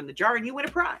pieces are in the jar and you win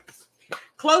a prize.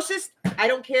 Closest, I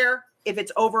don't care if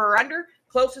it's over or under,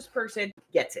 closest person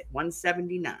gets it.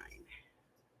 179.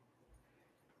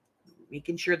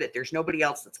 Making sure that there's nobody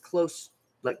else that's close,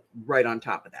 like right on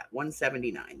top of that.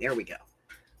 179. There we go.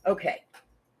 Okay.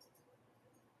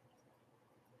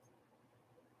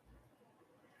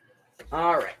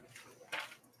 All right.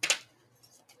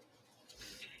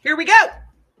 Here we go.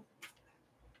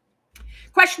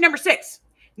 Question number 6.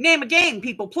 Name a game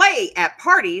people play at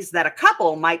parties that a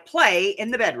couple might play in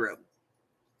the bedroom.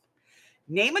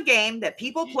 Name a game that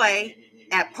people play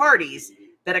at parties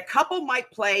that a couple might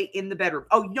play in the bedroom.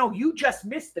 Oh, no, you just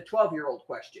missed the 12-year-old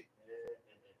question.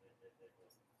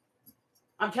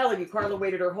 I'm telling you, Carla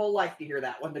waited her whole life to hear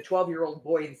that one. The 12-year-old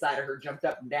boy inside of her jumped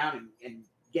up and down and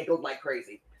giggled like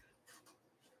crazy.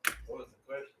 What was the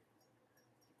question?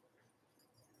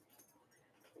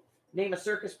 Name a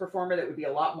circus performer that would be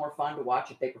a lot more fun to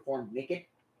watch if they performed naked.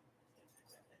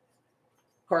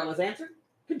 Carla's answer,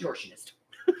 contortionist.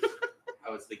 I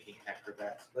was thinking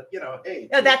acrobats, but hey.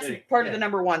 No, that's part of the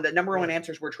number one. The number one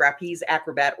answers were trapeze,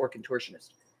 acrobat, or contortionist.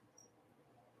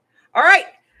 All right.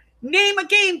 Name a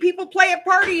game people play at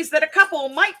parties that a couple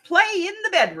might play in the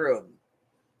bedroom.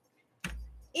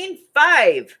 In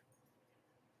 5,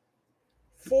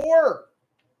 4,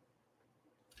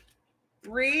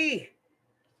 3,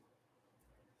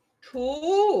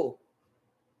 2,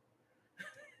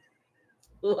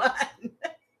 1.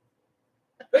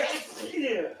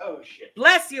 Oh, shit.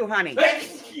 Bless you, honey.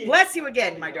 Bless you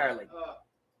again, my darling.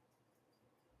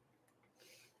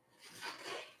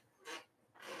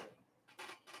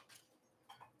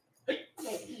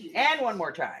 And one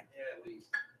more time. Yeah, at least.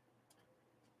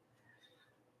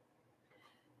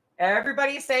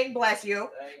 Everybody is saying bless you.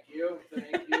 Thank you,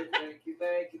 thank you, thank you,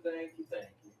 thank you, thank you, thank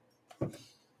you.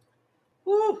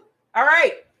 Woo. All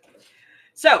right.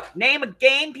 So, name a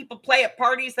game people play at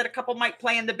parties that a couple might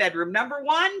play in the bedroom. Number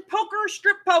 1, poker,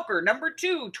 strip poker. Number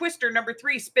 2, twister. Number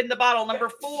 3, spin the bottle. Number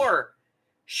 4,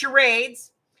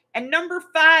 charades. And number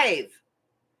 5,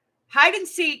 hide and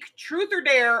seek, truth or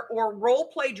dare, or role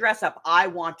play dress up. I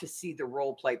want to see the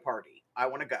role play party. I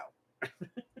want to go.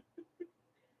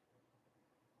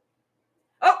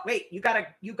 Oh, wait, you got a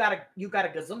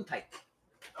Gesundheit.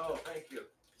 Oh, thank you.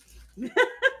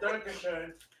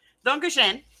 Dankeschön.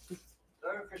 Dankeschön.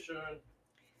 Dankeschön.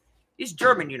 He's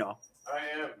German, you know. I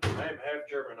am half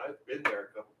German. I've been there a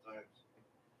couple times.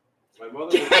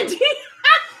 Candy.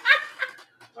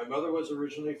 My mother was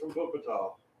originally from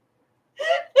Wuppertal.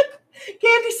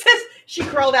 Candy says she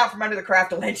crawled out from under the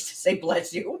craft ledge to say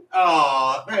bless you.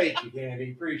 Oh, thank you,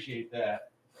 Candy. Appreciate that.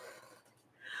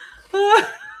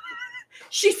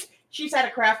 She's at a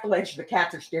craft ledge. The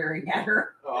cats are staring at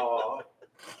her. Oh.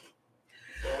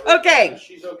 Okay. If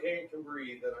she's okay and can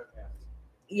breathe, then I'm happy.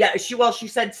 Yeah, she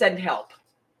said send help.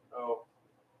 Oh.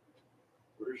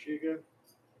 Where is she again?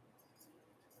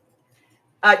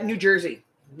 New Jersey.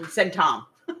 Send Tom.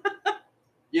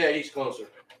 Yeah, he's closer.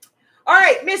 All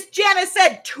right, Miss Janice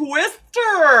said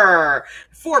Twister.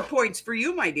 4 points for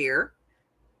you, my dear.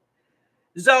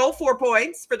 Zoe, 4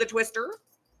 points for the Twister.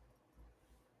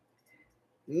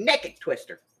 Naked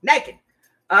Twister. Naked.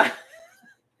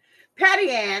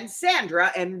 Patty Ann,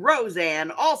 Sandra, and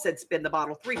Roseanne all said spin the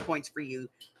bottle. 3 points for you,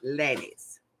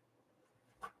 ladies.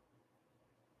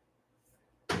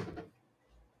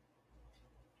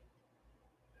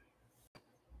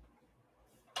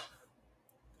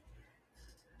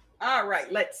 All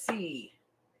right, let's see.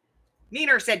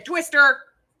 Neener said Twister,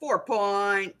 4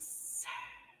 points.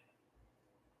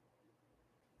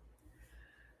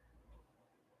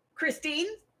 Christine,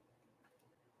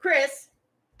 Chris,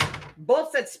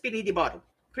 both said spinny the bottle.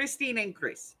 Christine and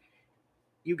Chris.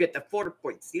 You get the 4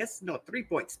 points. Yes, no, 3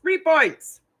 points. 3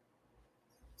 points.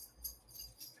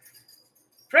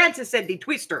 Francis said the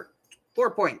Twister, 4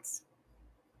 points.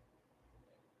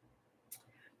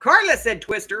 Carla said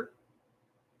Twister,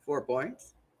 4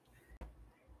 points.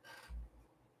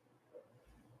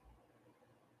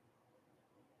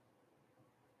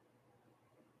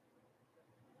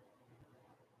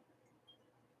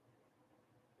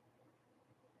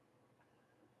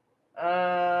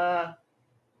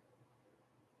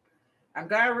 I'm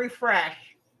going to refresh.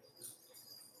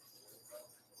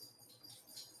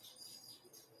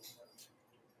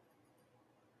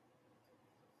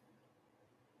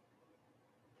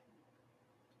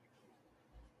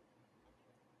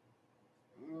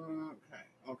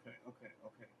 Okay.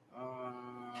 All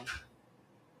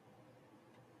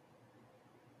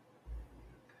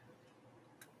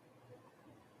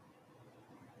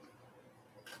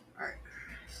right.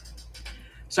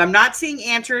 So I'm not seeing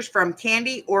answers from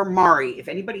Candy or Mari. If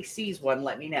anybody sees one,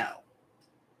 let me know.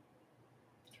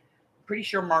 Pretty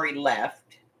sure Mari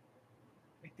left.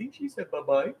 I think she said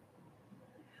bye-bye.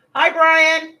 Hi,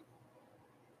 Brian.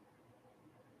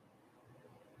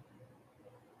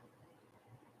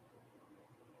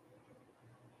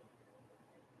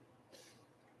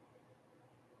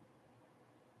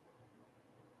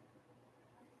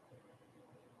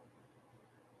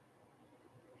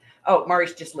 Oh,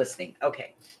 Mari's just listening.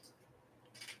 Okay.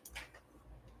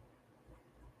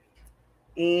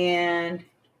 And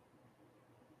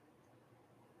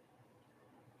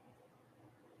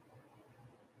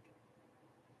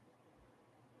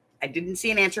I didn't see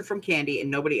an answer from Candy,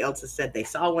 and nobody else has said they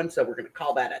saw one, so we're going to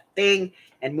call that a thing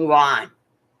and move on.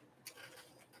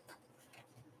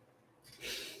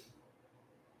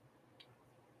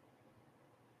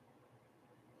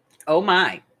 Oh,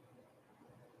 my.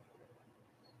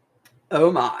 Oh,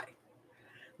 my.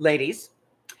 Ladies,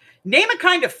 name a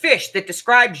kind of fish that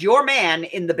describes your man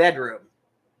in the bedroom.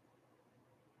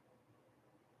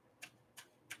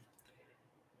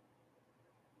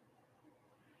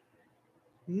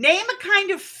 Name a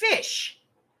kind of fish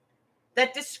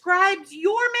that describes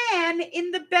your man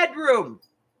in the bedroom.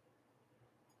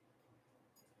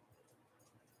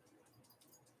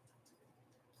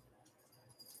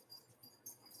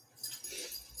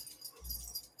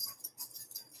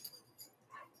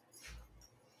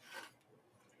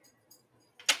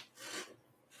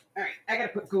 All right, I got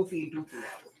to put Goofy and Goofy out.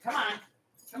 Come on.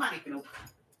 Come on, Ethan.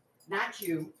 Not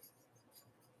you.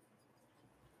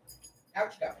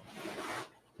 Out you go.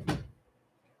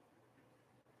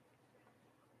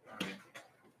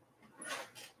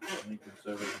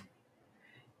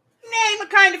 Name a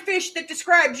kind of fish that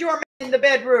describes your man in the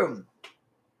bedroom.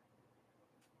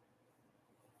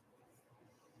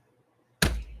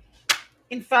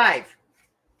 In 5,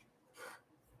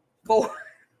 4,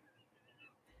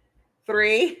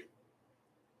 3,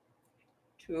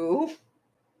 2,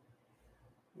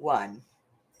 1.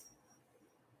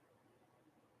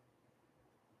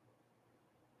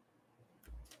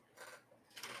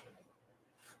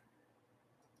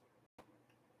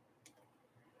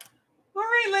 All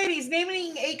right, ladies,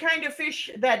 naming a kind of fish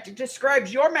that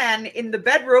describes your man in the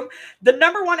bedroom. The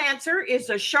number 1 answer is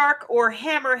a shark or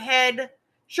hammerhead.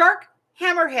 Shark,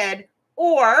 hammerhead,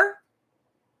 or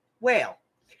whale.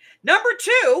 Number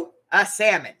 2, a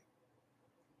salmon.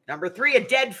 Number 3, a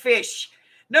dead fish.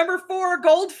 Number 4, a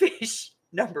goldfish.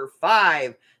 Number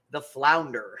 5, the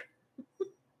flounder.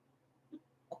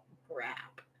 Oh,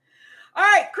 crap. All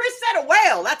right, Chris said a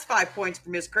whale. That's 5 points for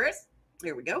Miss Chris.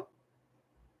 Here we go.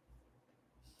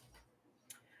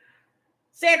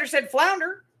 Sandra said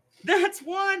flounder. That's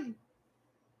 1.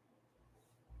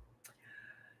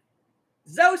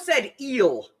 Zoe said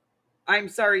eel. I'm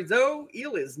sorry, Zoe.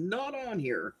 Eel is not on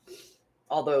here.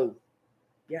 Although,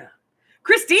 yeah.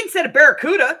 Christine said a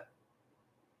barracuda.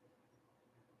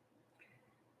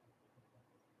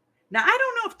 Now, I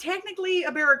don't know if technically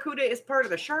a barracuda is part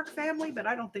of the shark family, but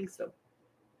I don't think so.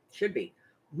 Should be.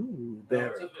 Ooh,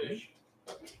 barracuda.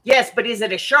 Yes, but is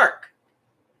it a shark?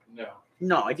 No.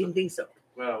 No, I didn't think so.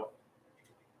 Well,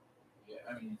 yeah,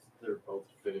 I mean, they're both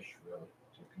fish,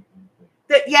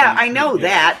 really. Yeah, I know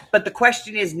that, but the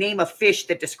question is, name a fish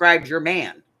that describes your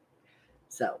man.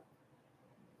 So,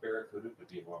 barracuda would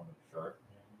be along with shark.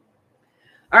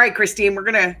 All right, Christine, we're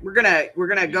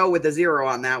gonna go with a 0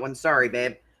 on that one. Sorry,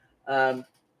 babe.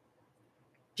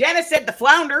 Janice said the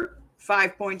flounder.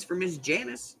 5 points for Miss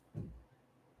Janice.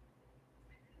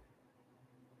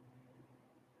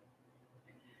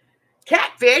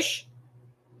 Catfish.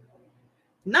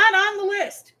 Not on the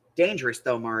list. Dangerous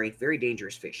though, Mari. Very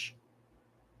dangerous fish.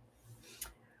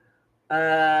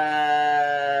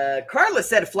 Carla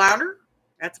said a flounder.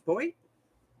 That's a point.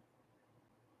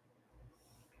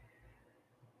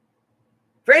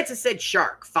 Francis said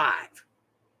shark. 5.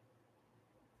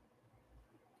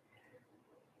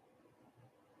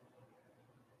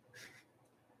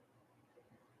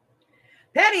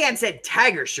 Patty Ann said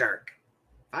tiger shark.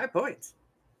 5 points.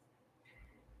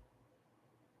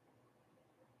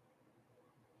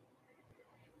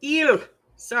 Eel.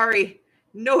 Sorry.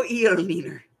 No eel,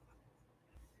 Neener.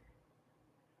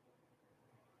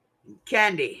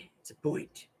 Candy. It's a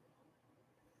point.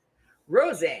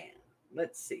 Roseanne.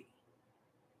 Let's see.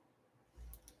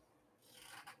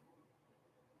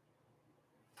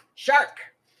 Shark.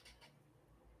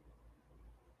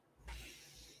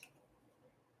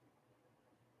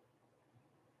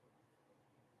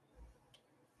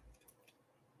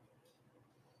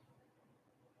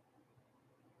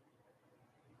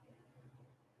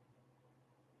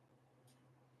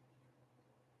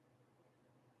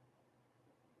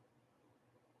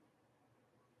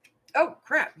 Oh,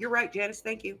 crap. You're right, Janice.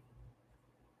 Thank you.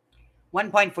 1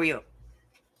 point for you.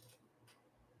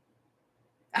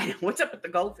 I know. What's up with the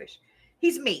goldfish?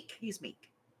 He's meek. He's meek.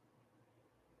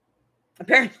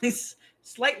 Apparently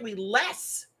slightly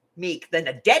less meek than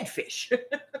a dead fish.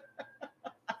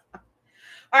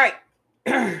 All right.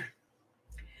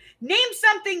 Name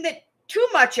something that too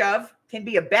much of can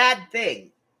be a bad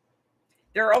thing.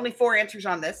 There are only 4 answers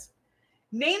on this.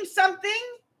 Name something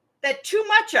that too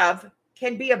much of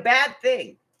can be a bad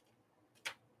thing.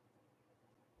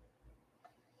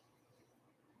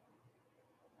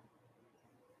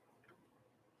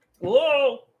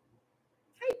 Whoa.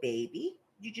 Hi, baby.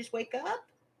 Did you just wake up?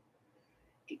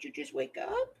 Did you just wake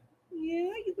up?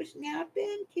 Yeah, you was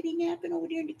napping, kitty napping over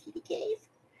there in the kitty cave.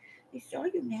 I saw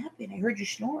you napping. I heard you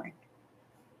snoring.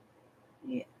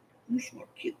 Yeah, you snore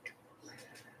cute.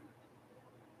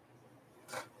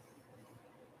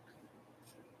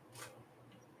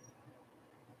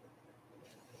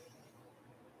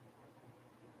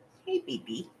 Hey,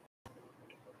 baby.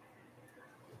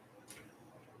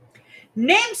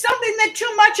 Name something that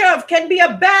too much of can be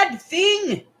a bad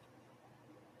thing.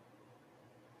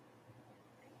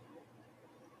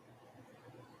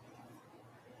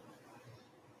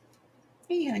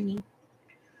 Hey, honey.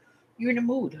 You're in a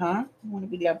mood, huh? You want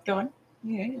to be loved on?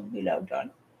 Yeah, you want to be loved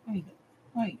on. I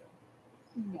know.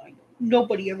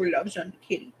 Nobody ever loves on the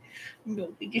kitty.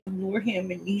 No, they just ignore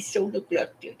him and he's so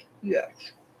neglected.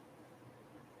 Yes.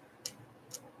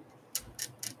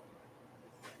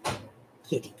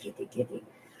 Kitty, kitty, kitty.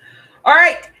 All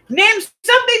right. Name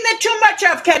something that too much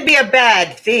of can be a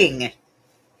bad thing.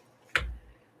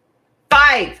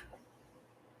 5,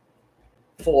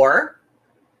 4,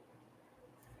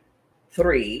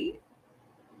 3,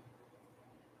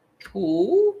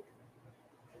 2,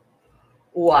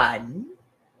 1.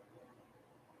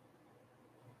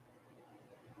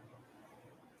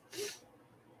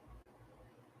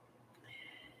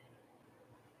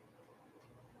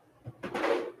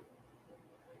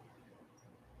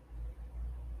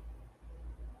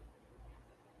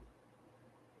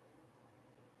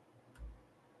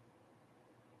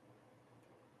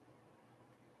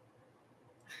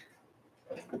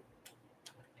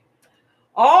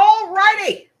 All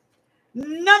righty.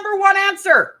 Number 1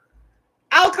 answer.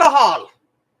 Alcohol,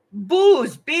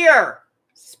 booze, beer,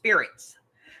 spirits.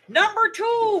 Number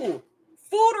 2,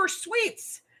 food or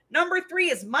sweets. Number 3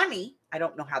 is money. I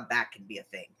don't know how that can be a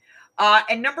thing.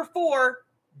 And number 4,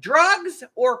 drugs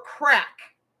or crack.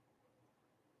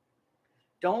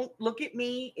 Don't look at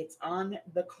me. It's on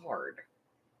the card.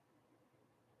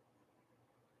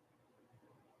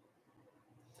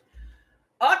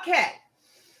 Okay.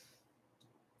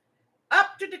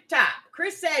 Up to the top.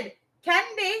 Chris said,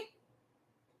 candy.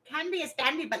 Candy is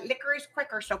dandy, but liquor is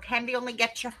quicker, so candy only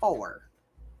gets you 4.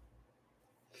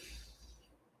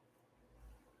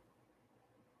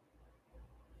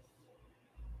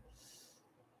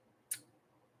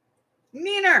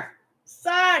 Neener,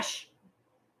 Sash,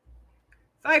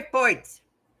 5 points.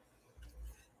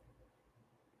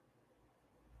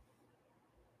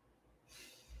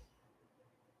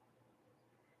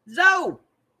 Zoe,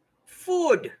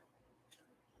 food,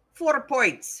 4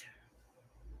 points.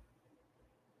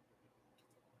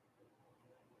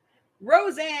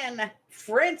 Roseanne,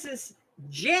 Francis,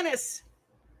 Janice,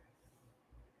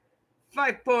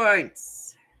 5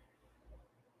 points.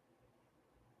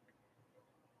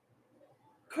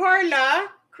 Carla,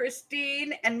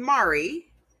 Christine, and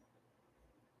Mari,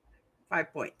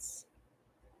 5 points.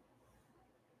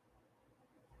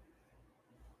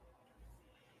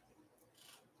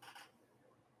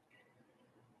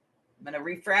 I'm going to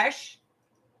refresh.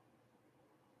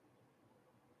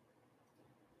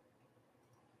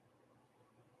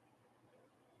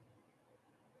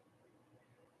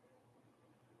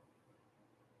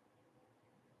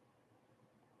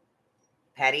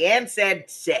 Patty Ann said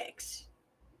 6.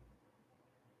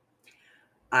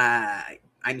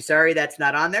 I'm sorry that's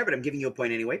not on there, but I'm giving you a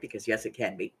point anyway, because yes, it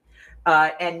can be.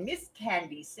 And Miss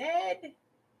Candy said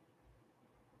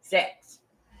 6.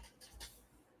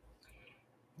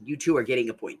 You two are getting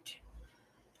a point.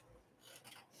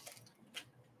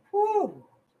 Whew.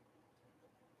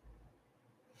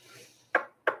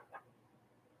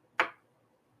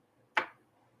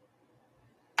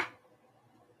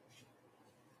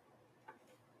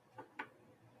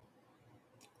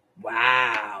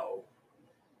 Wow.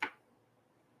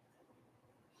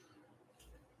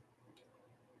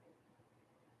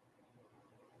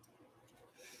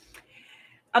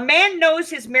 A man knows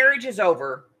his marriage is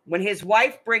over when his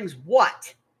wife brings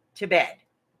what to bed?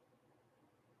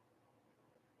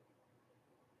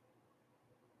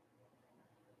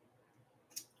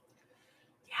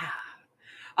 Yeah.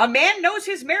 A man knows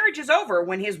his marriage is over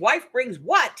when his wife brings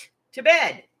what to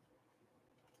bed?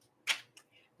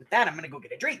 With that, I'm going to go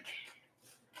get a drink.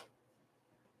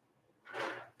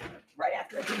 Right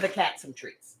after I give the cat some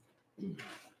treats.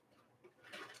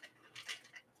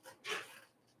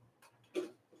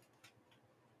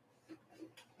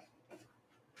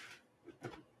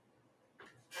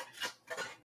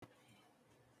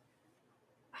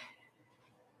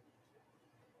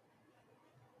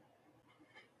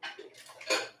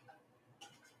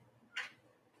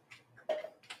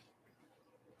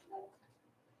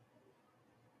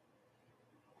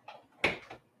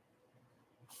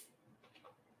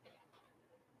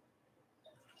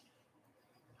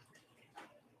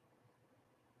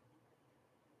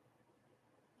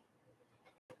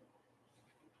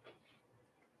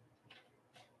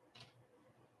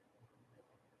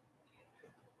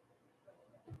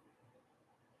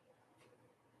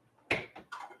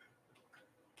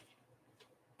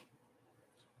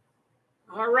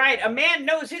 All right. A man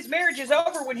knows his marriage is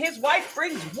over when his wife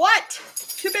brings what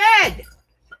to bed?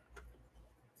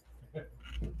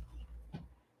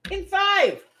 In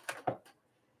 5,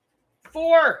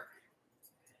 4,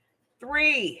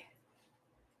 3,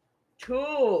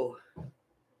 2,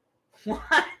 1.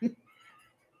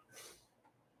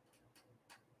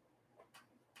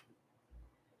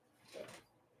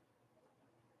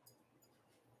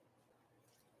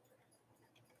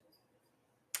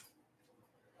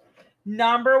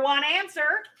 Number 1 answer.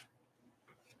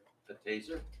 A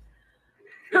taser?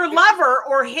 Her lover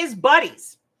or his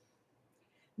buddies.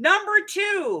 Number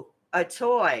 2, a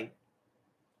toy.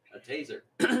 A taser.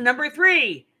 Number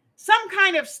 3, some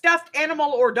kind of stuffed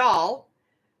animal or doll.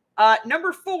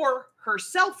 Number 4, her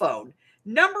cell phone.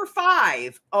 Number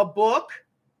 5, a book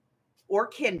or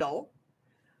Kindle.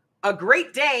 A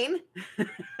Great Dane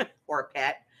or a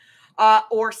pet.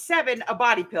 Or 7, a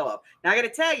body pillow. Now I got to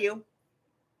tell you,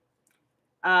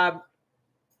 I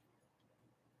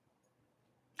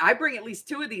bring at least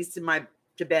 2 of these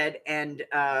to bed, and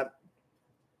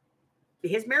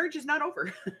his marriage is not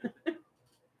over.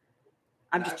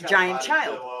 I'm just a giant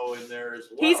child. In there as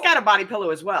well. He's got a body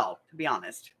pillow as well, to be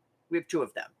honest. We have 2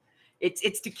 of them.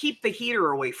 It's to keep the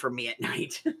heater away from me at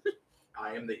night.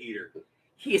 I am the heater.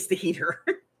 He is the heater.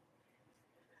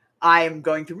 I am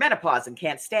going through menopause and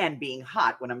can't stand being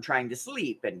hot when I'm trying to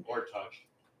sleep.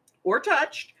 Or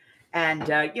touched.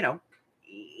 And, you know,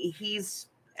 he's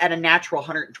at a natural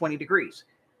 120 degrees.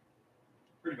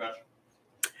 Pretty much.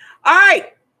 All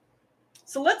right.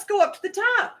 So let's go up to the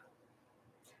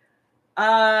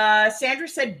top. Sandra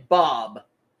said Bob.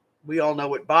 We all know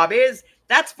what Bob is.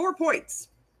 That's 4 points.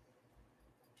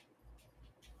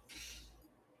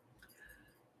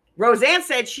 Roseanne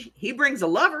said he brings a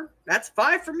lover. That's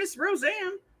 5 for Miss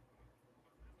Roseanne.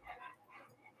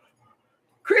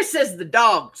 Chris says the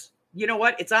dogs. You know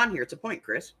what? It's on here. It's a point,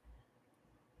 Chris.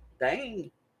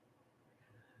 Dang.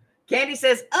 Candy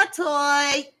says a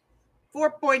toy.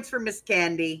 4 points for Miss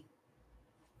Candy.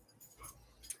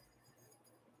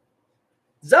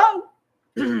 Zoe,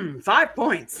 5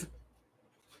 points.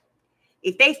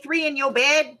 If they 3 in your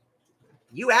bed,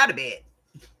 you out of bed.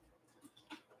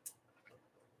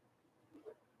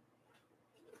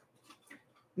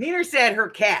 Nina said her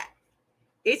cat.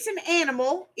 It's an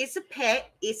animal. It's a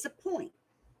pet. It's a point.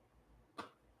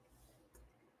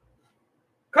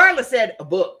 Carla said a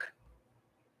book.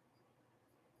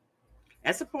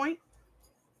 That's a point.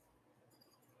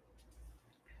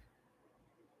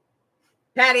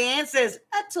 Patty Ann says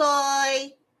a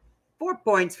toy. 4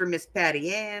 points for Miss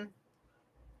Patty Ann.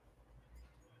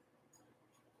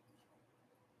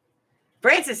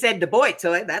 Francis said the boy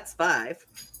toy. That's 5.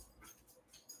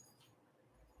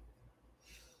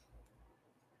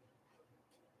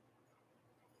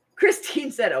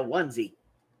 Christine said a onesie.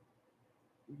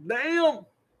 Damn.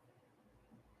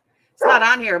 It's not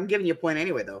on here. I'm giving you a point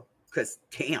anyway, though, because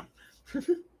damn.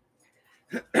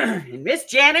 And Miss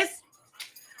Janice,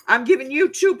 I'm giving you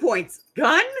 2 points.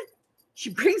 Gun? She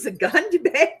brings a gun to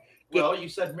bed? Well, you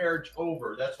said marriage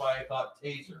over. That's why I thought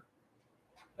taser.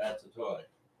 That's a toy.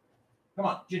 Come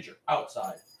on, Ginger,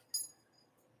 outside.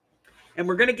 And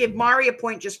we're going to give Mari a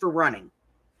point just for running.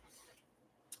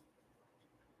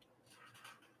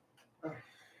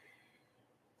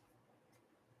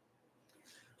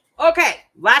 Okay,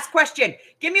 last question.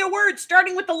 Give me a word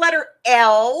starting with the letter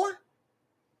L,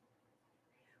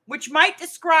 which might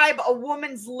describe a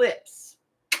woman's lips.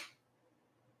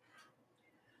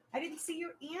 I didn't see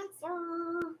your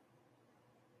answer.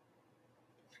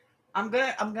 I'll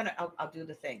do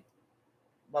the thing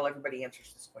while everybody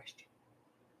answers this question.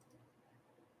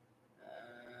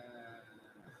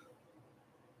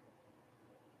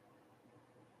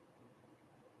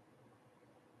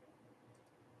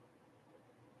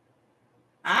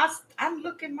 I'm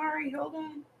looking, Mari. Hold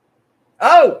on.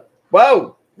 Oh,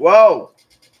 whoa.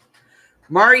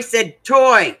 Mari said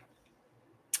toy.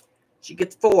 She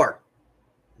gets 4.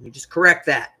 Let me just correct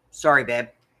that. Sorry, babe.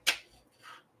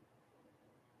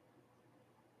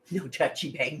 No touchy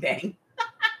bang bang.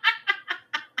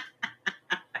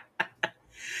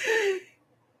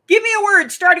 Give me a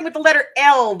word starting with the letter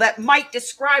L that might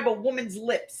describe a woman's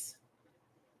lips.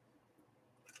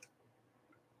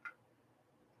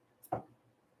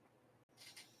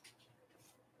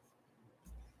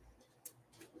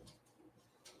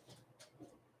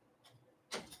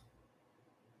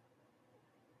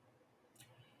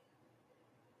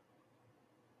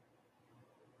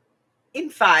 In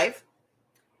 5,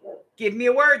 give me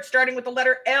a word starting with the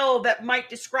letter L that might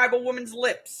describe a woman's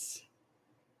lips.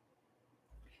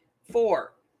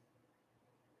 4,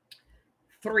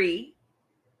 3,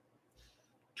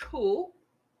 2,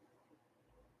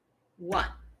 1.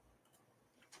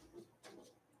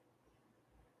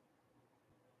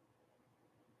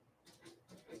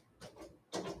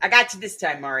 I got you this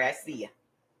time, Mari. I see you.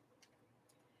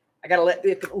 I gotta let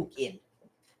the ook in.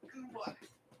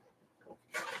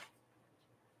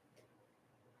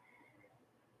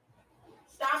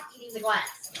 Stop eating the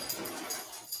glass.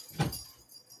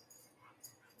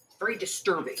 Very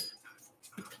disturbing.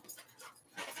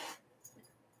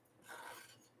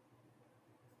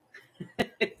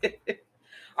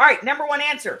 All right, number 1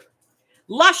 answer.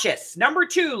 Luscious. Number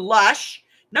 2, lush.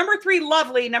 Number 3,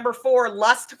 lovely. Number 4,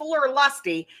 lustful or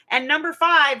lusty. And number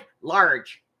 5,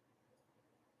 large.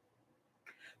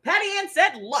 Patty Ann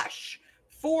said lush.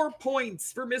 4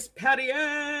 points for Miss Patty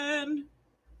Ann.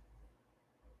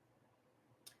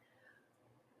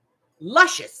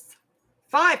 Luscious.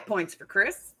 5 points for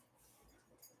Chris.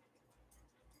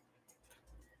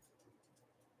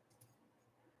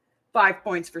 Five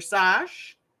points for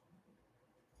Sash.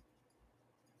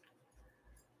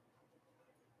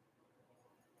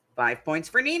 Five points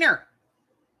for Neener.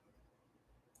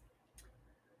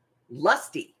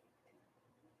 Lusty.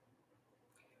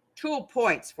 2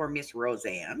 points for Miss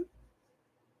Roseanne.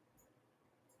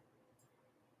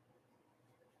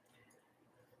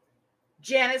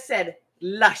 Janice said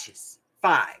luscious.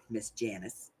 5, Miss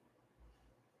Janice.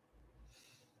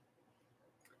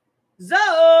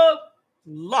 Zoe,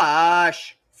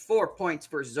 lush. 4 points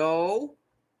for Zoe.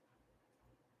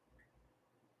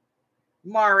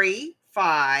 Mari,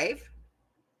 5.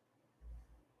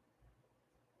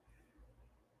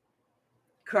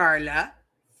 Carla,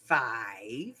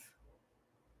 5.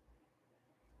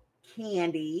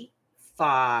 Candy,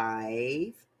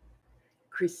 5.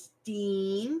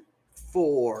 Christine,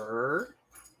 4.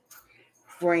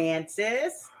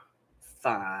 Francis,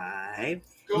 5.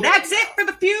 And that's it for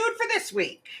the feud for this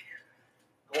week.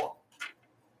 Go on.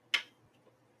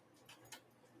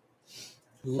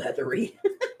 Leathery.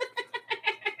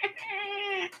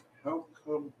 How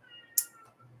come?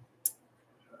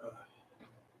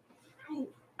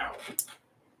 Ow.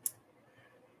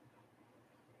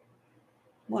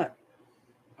 What?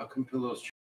 How come pillows?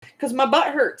 Because my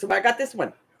butt hurts, so I got this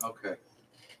one. Okay.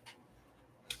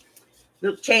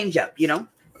 Little change up, you know?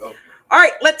 Okay. All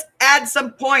right, let's add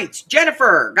some points.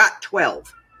 Jennifer got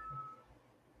 12.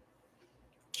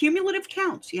 Cumulative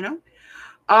counts, you know?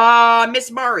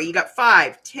 Miss Mari, you got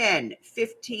 5, 10,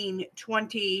 15,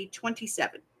 20,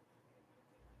 27.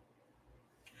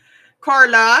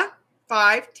 Carla,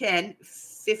 5, 10,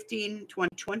 15,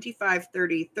 20, 25,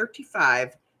 30,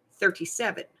 35,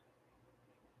 37.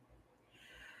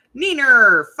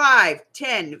 Neener, 5,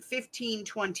 10, 15,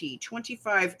 20,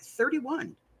 25,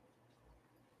 31.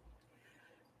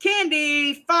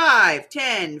 Candy, 5,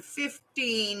 10,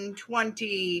 15,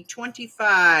 20,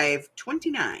 25,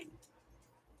 29.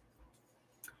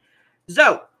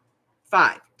 Zoe,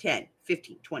 5, 10,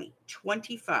 15, 20,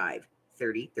 25,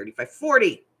 30, 35,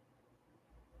 40.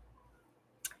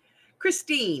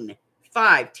 Christine,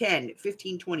 5, 10,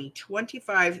 15, 20,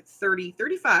 25, 30,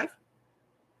 35.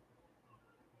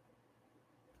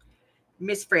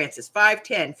 Miss Francis, 5,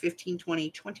 10, 15,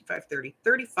 20, 25, 30,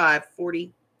 35,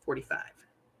 40, 45.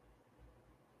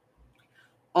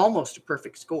 Almost a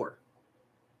perfect score.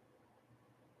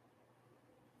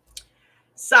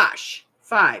 Sash,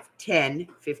 5, 10,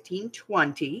 15,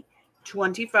 20,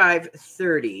 25,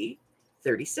 30,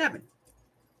 37.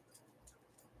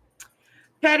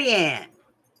 Patty Ann,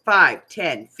 5,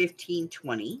 10, 15,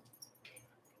 20,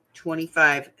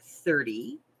 25,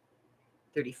 30,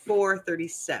 34,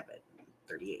 37,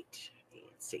 38.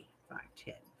 Let's see, 5,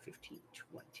 10, 15,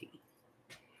 20,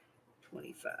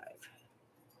 25,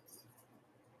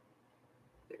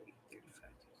 30, 35,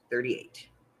 38.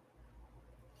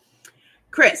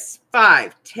 Chris,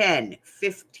 5, 10,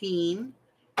 15,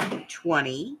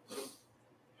 20,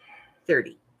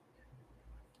 30.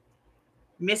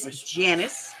 Miss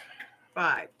Janice,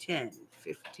 5, 10,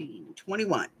 15,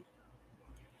 21.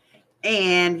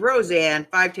 And Roseanne,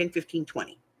 5, 10, 15,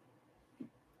 20.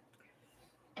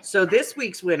 So this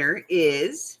week's winner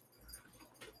is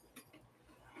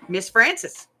Miss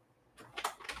Francis.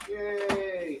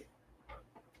 Yay!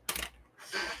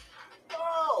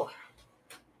 Oh.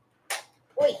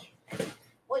 Wait.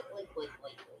 Wait.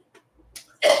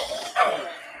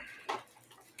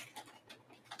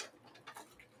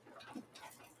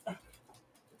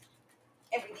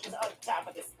 Everything's on top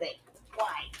of this thing.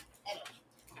 Why? I don't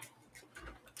know.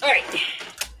 All right.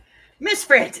 Miss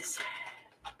Francis.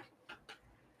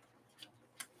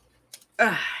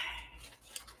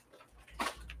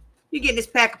 You getting this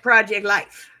pack of Project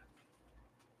Life.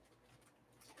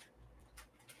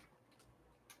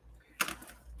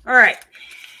 All right.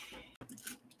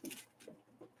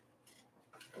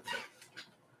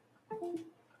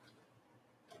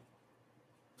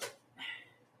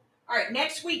 All right,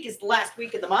 next week is the last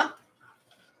week of the month.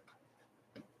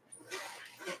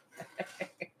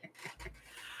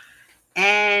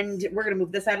 And we're going to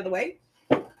move this out of the way.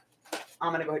 I'm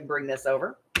going to go ahead and bring this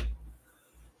over.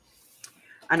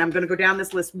 And I'm going to go down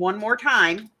this list one more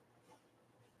time.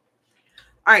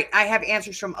 All right, I have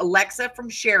answers from Alexa, from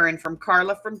Sharon, from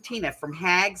Carla, from Tina, from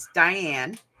Hags,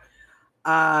 Diane,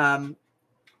 Brian,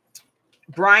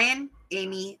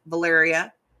 Amy,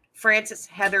 Valeria, Francis,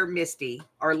 Heather, Misty,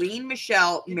 Arlene,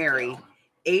 Michelle, Mary,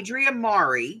 Adria,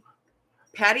 Mari,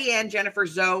 Patty Ann, Jennifer,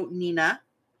 Zoe, Nina,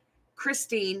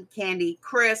 Christine, Candy,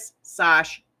 Chris,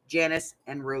 Sash, Janice,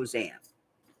 and Roseanne.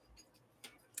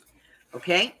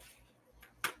 Okay?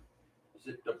 Is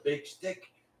it the big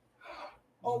stick?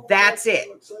 Oh, that's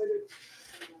it. So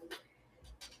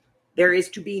There is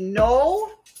to be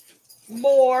no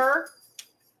more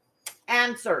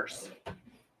answers.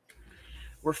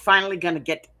 We're finally going to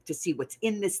get to see what's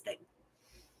in this thing.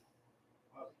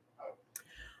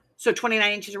 So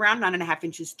 29 inches around, 9.5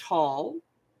 inches tall,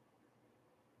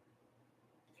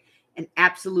 and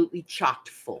absolutely chocked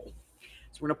full.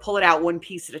 So we're going to pull it out one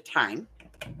piece at a time.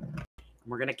 And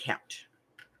we're going to count.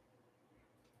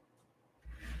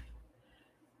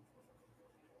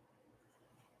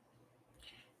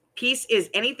 Piece is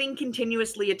anything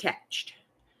continuously attached.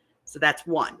 So that's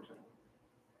 1.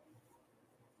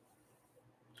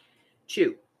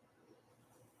 2.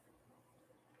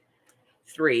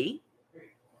 3.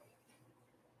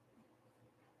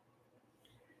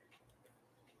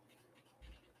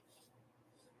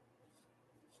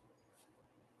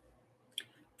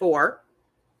 4.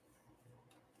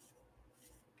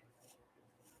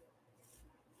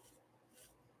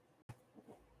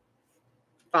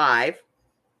 5.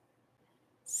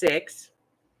 6.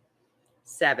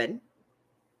 7.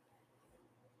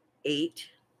 8.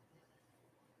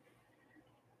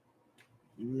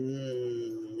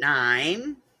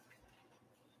 9.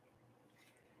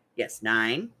 Yes,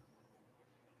 9.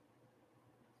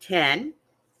 10.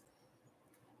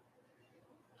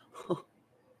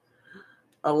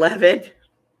 11.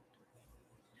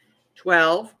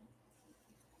 12.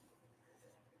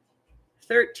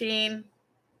 13.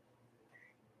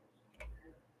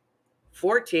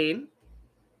 14.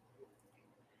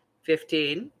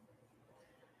 15.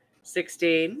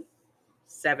 16.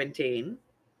 17.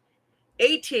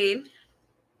 18.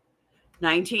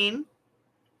 19.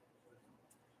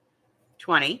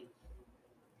 20.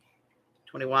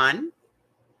 21.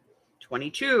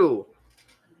 22.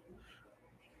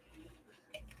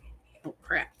 Oh,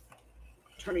 crap.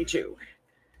 22.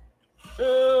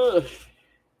 Ugh.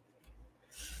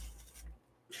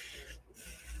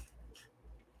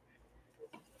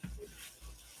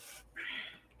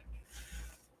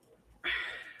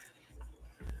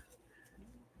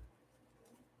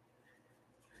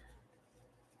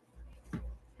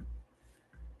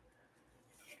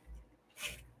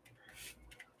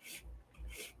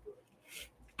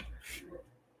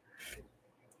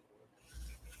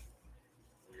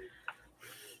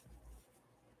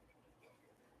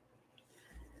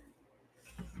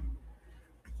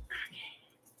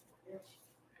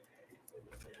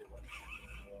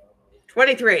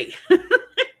 $23.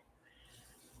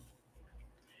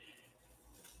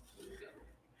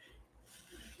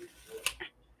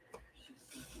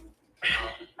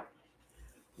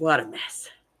 What a mess.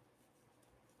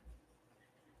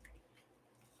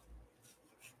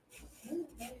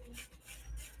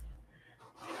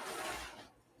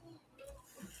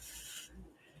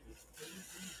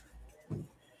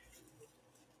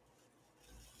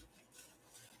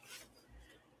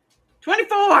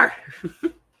 $24.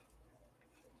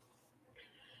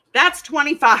 That's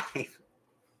 25.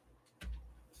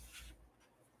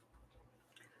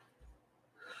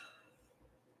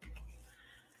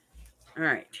 All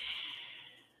right.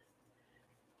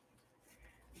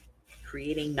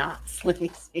 Creating knots. Let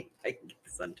me see if I can get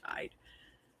this untied.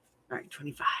 All right,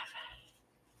 25.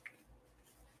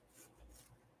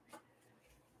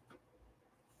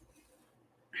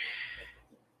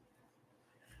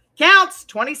 Counts.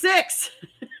 26.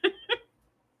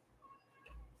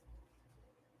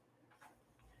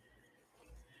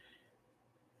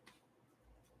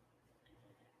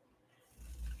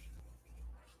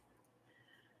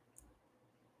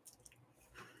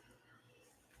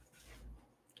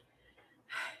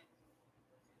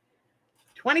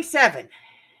 $27.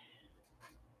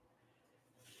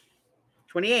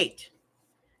 28.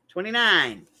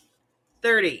 29.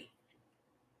 30.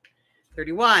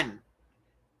 31.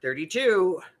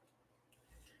 32.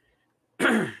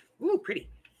 Ooh, pretty.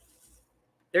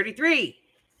 33.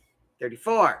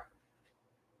 34.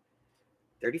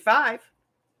 35.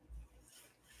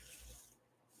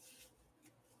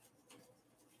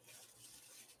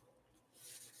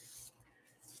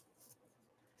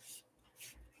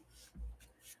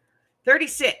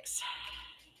 36.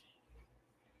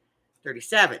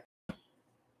 37.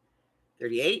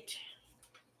 38.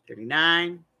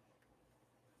 39.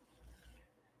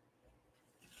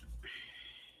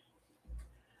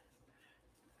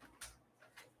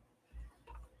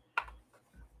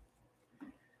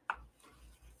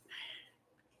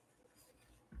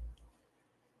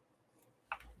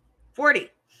 40.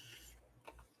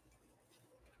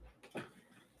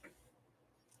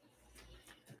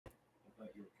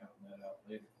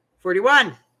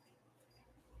 41.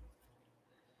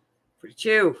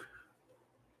 42.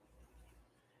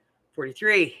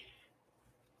 43.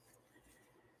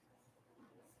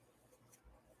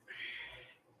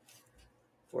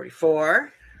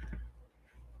 44.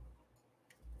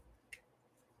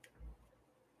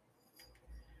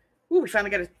 'Ooh, we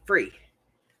finally got it free.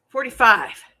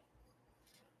 45.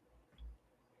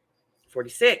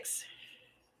 46.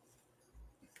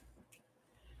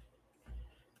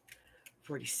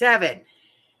 47.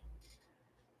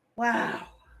 Wow.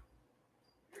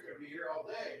 You're going to be here all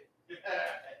day.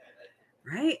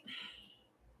 Right?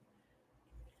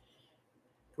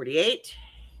 48.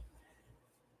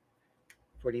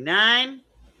 49,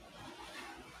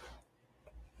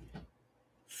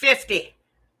 50.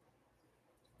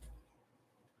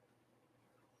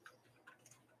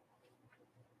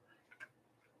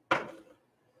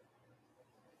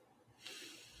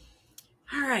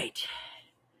 All right.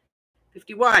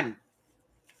 51,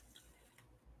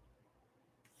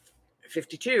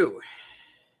 52,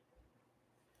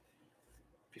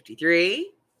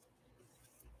 53,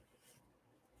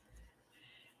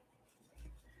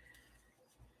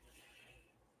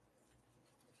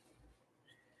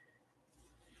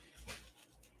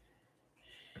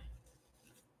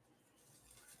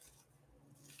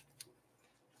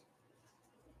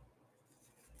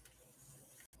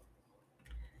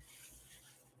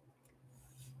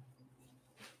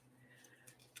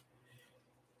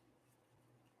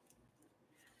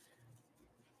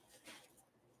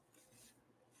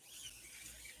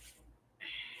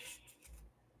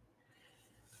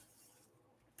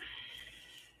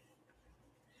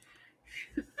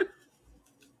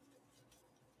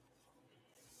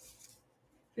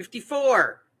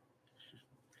 54,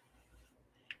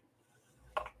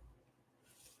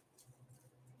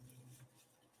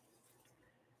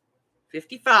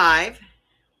 55,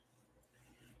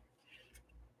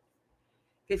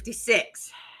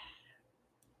 56,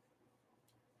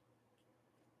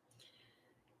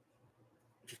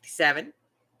 57,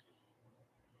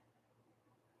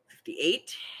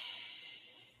 58,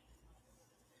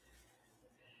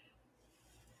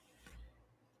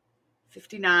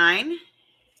 59,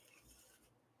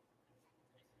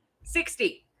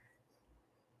 60,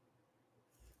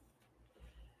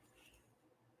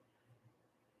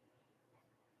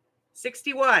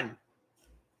 61,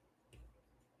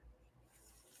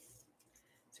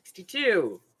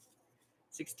 62,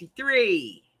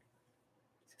 63,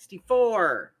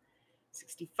 64,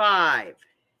 65,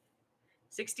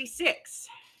 66,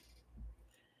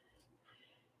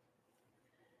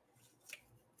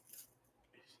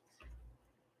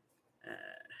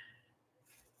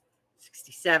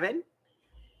 67,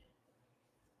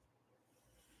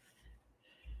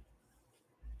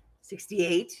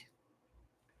 68,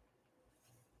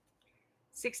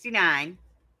 69,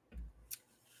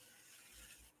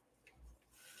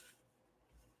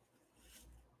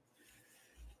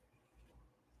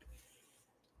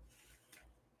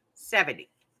 70,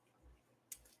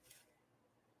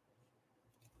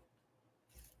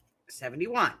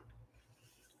 71,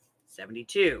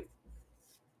 72,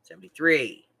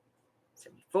 73,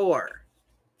 74,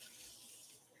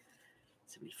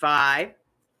 75,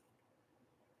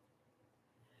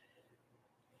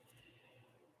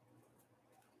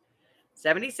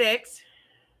 76,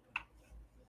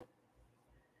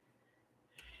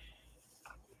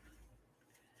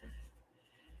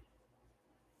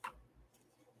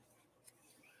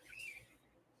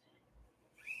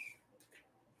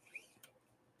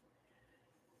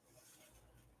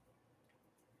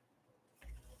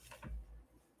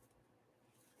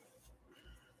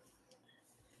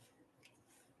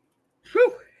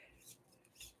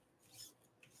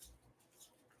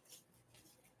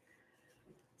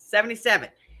 77,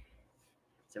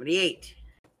 78,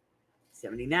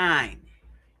 79,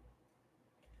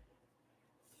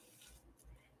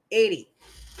 80,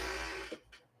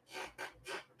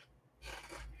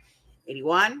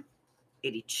 81,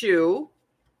 82,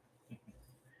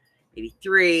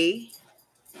 83,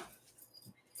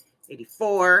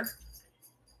 84,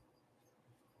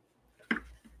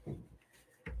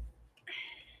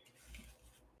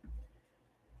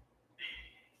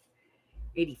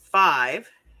 85.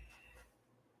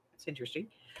 That's interesting.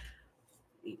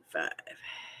 85.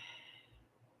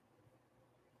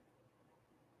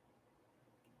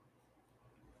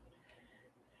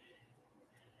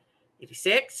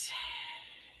 86,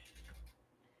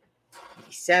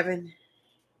 87,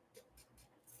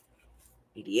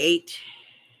 88,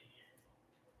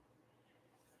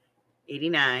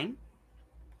 89,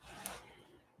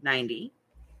 90,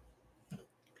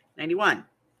 91,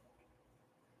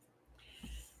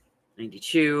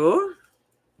 92,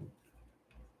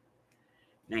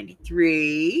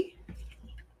 93,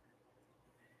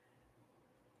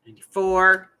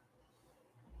 94,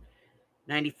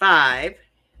 95,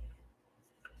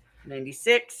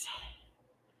 96,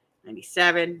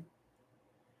 97,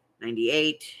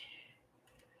 98,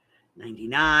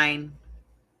 99,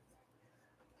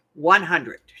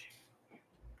 100.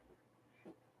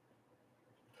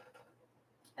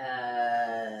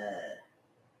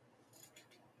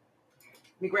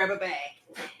 Let me grab a bag.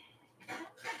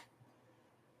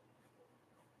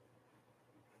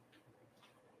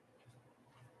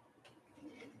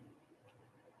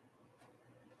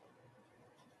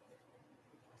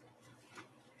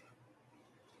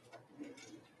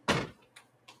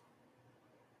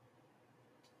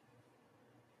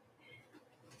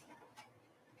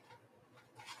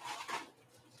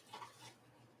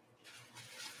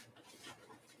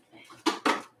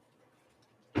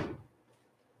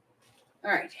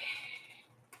 All right.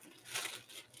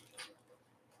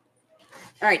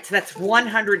 All right, so that's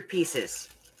 100 pieces.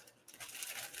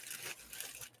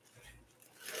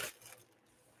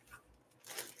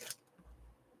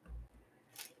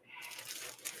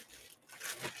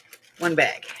 One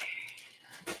bag.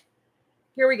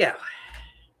 Here we go.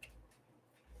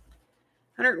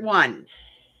 101,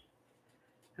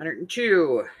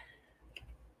 102,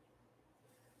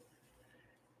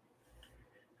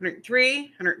 103,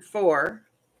 104,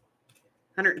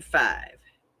 105,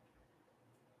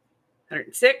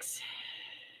 106,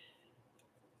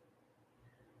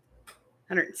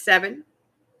 107,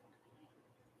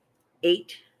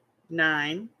 8,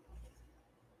 9.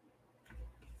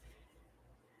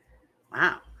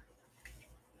 Wow.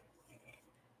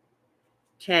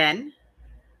 10,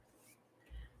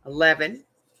 11,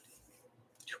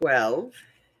 12,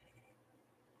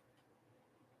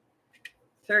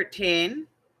 13,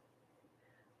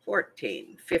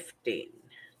 14, 15,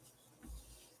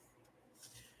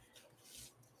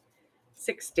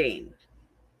 16,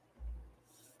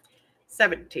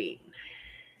 17,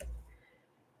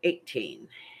 18,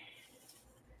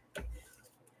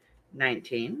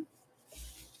 19,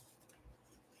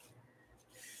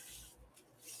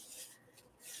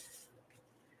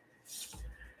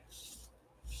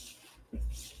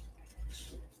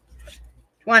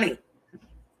 20,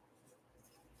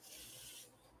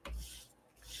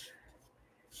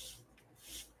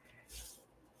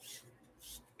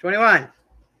 21,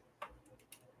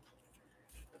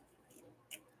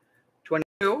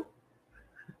 22,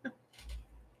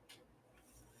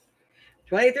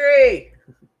 23,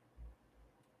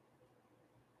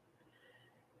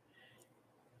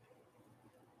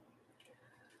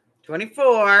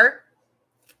 24,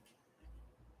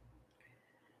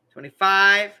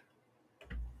 25,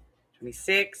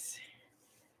 26,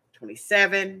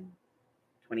 27,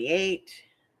 28,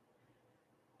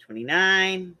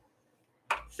 29,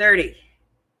 30.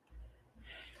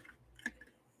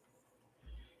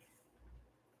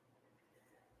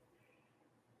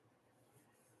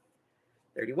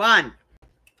 31,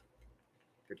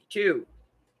 32,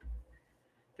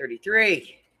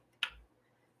 33,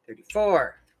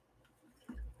 34,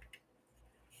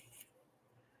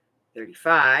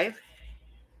 35,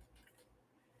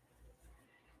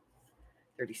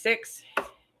 36,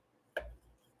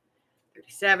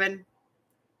 37,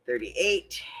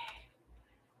 38,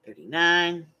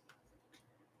 39,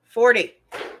 40,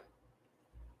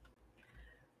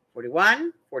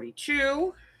 41,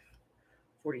 42,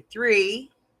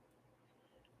 43,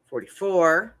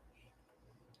 44,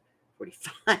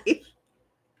 45,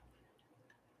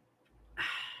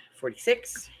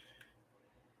 46,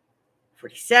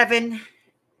 47,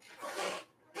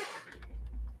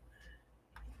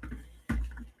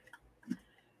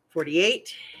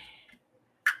 48,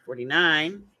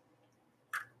 49,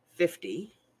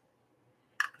 50,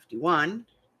 51,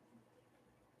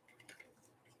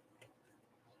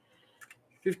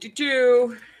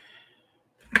 52,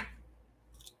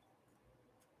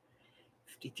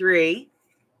 53.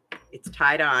 It's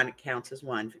tied on. It counts as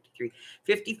one. 53,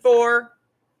 54,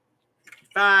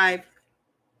 55,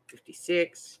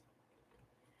 56,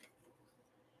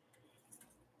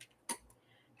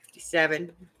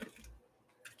 57,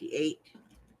 58,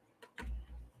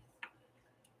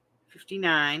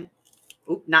 59.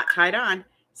 Oop, not tied on.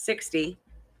 60,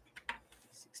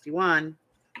 61,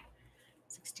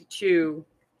 62,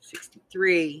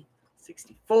 63,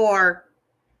 64,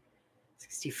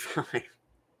 65,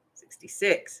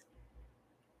 66,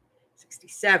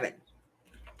 67,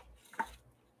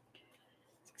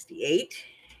 68,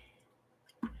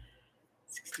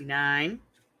 69,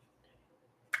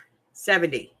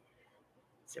 70,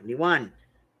 71,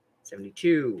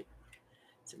 72,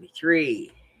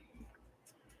 73,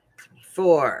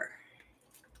 74,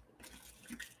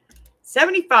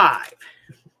 75,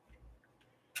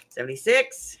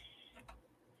 76,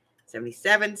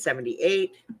 77,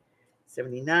 78,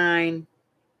 79,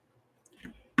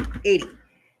 80.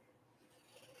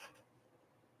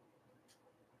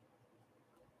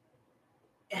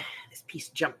 This piece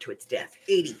jumped to its death.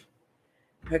 80.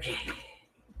 Okay.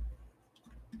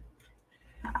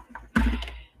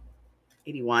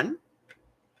 81,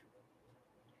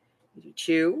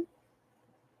 82,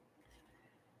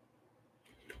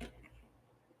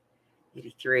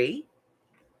 83,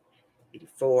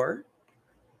 84,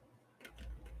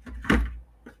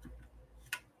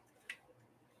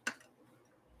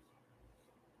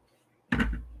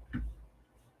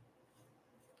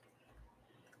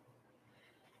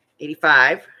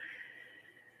 85.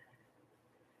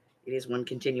 It is one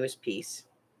continuous piece.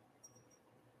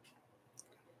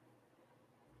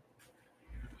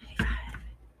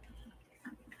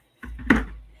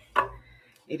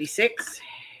 86,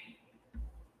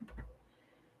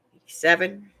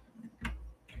 87,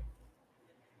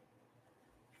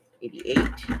 88,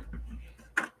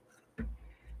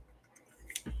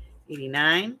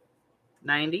 89,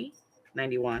 90,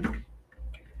 91,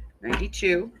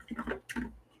 92,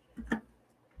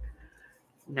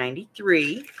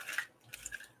 93,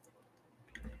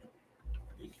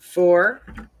 94,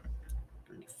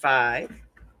 95,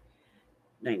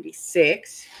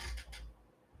 96,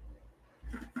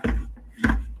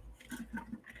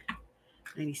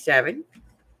 97,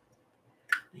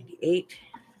 98,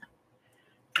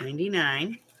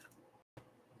 99.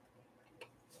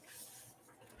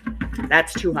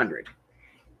 That's 200.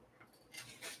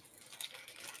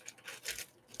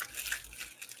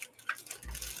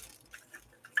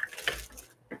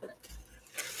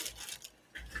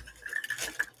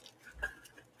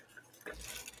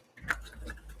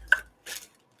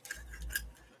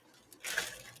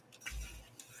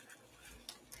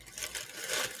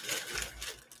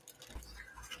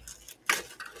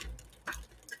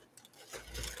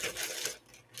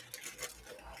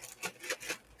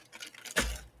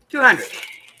 $200.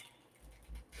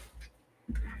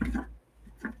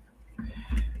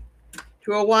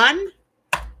 201,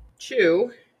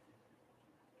 2,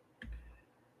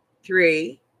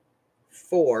 3,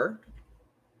 4,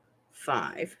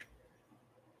 5,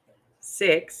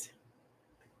 6,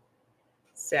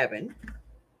 7,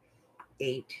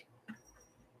 8,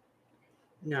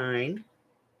 9,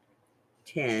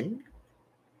 10,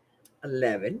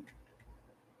 11,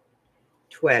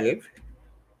 12,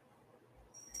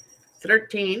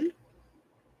 13,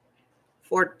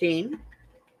 14,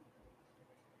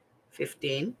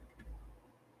 15,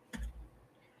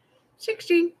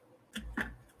 16,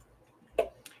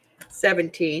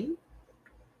 17,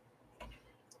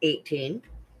 18,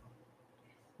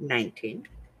 19,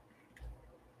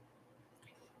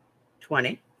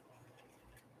 20,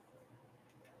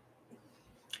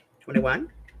 21,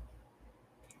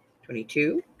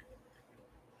 22,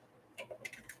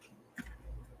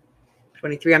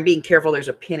 23. I'm being careful. There's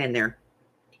a pin in there.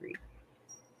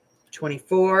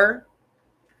 24,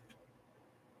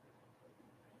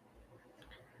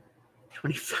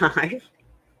 25,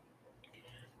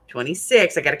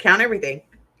 26. I got to count everything.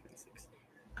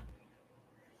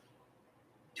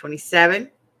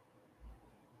 27,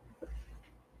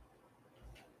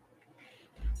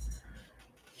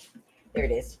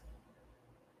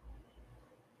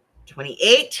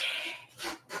 28,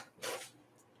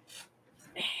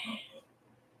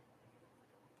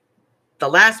 the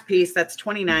last piece, that's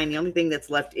 29. The only thing that's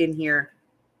left in here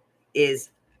is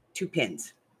 2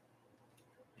 pins.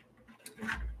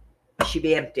 Should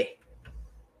be empty.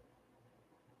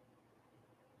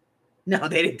 No,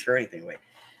 they didn't throw anything away.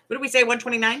 What did we say,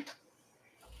 129?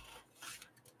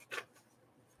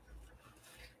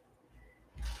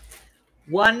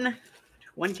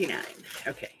 $129.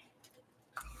 Okay.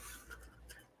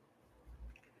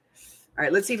 All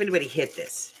right, let's see if anybody hit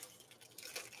this.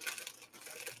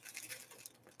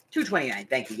 229.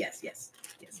 Thank you. Yes.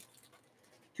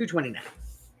 229.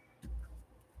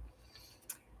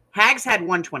 Hags had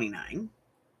 129.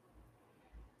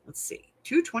 Let's see.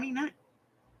 229.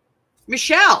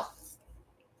 Michelle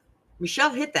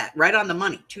hit that right on the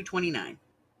money. 229.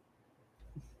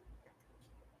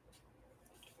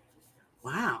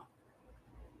 Wow.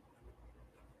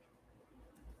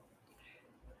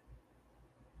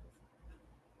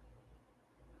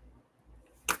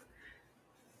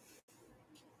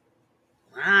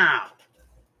 Wow.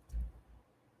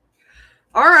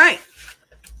 All right.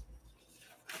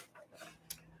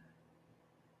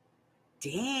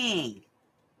 Dang.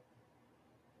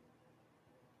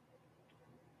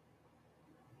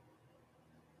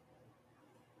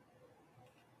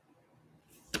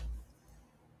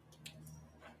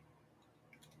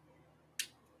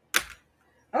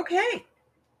 Okay.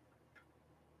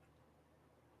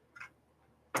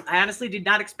 I honestly did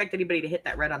not expect anybody to hit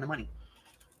that right on the money.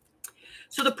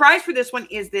 So the prize for this one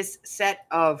is this set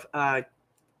of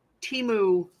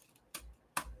Temu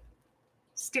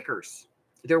stickers.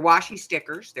 They're washi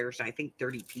stickers. There's, I think,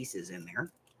 30 pieces in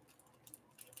there.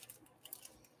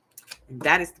 And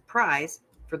that is the prize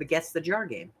for the Guess the Jar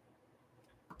game.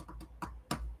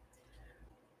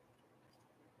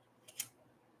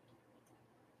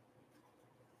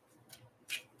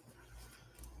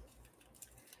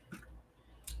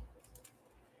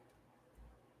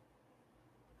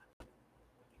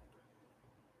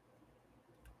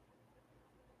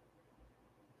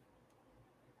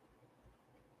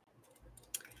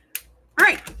 All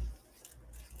right.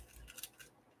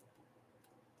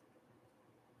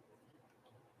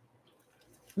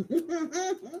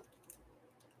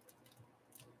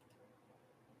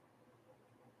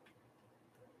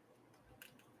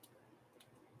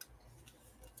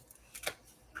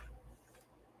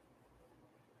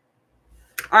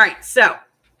 All right, so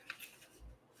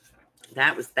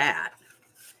that was that.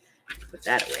 Put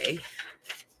that away.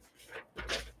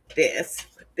 Put this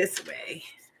away.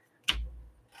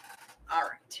 All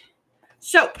right.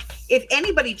 So if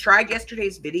anybody tried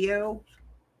yesterday's video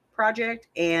project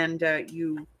and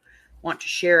you want to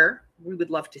share, we would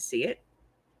love to see it.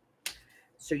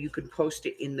 So you can post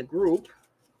it in the group.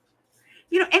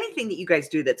 You know, anything that you guys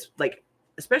do that's like,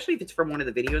 especially if it's from one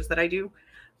of the videos that I do,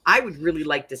 I would really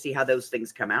like to see how those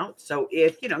things come out. So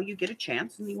if, you know, you get a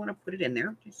chance and you want to put it in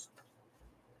there, just,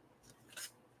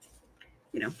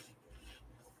 you know,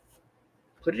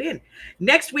 put it in.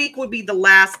 Next week will be the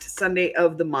last Sunday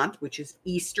of the month, which is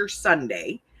Easter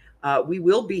Sunday. We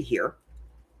will be here.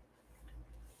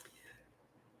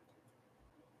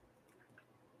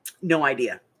 No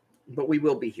idea, but we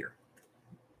will be here.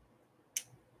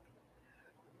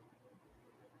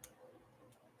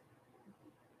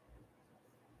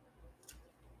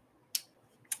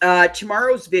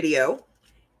 Tomorrow's video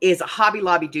is a Hobby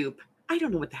Lobby dupe. I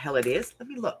don't know what the hell it is. Let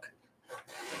me look.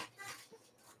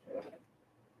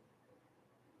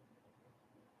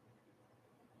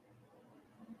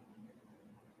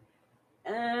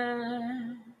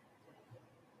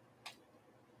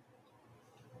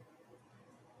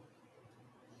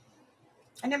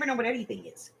 I never know what anything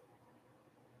is.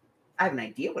 I have an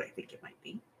idea what I think it might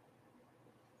be.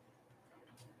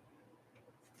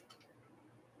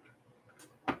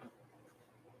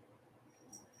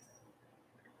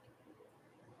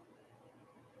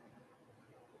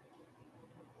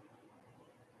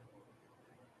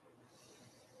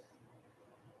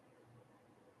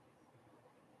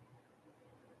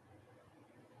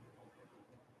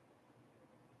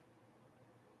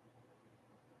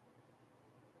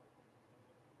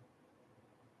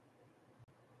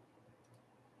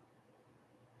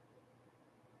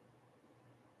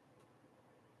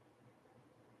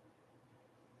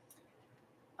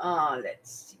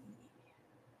 Let's see.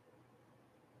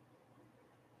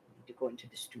 Need to go into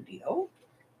the studio.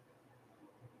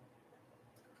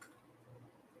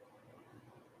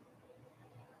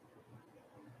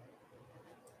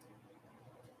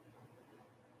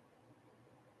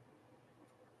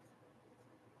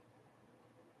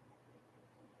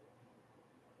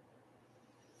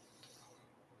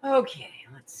 Okay,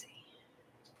 let's see.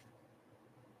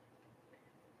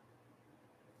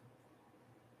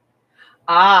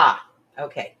 Ah,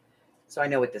 okay. So I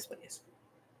know what this one is.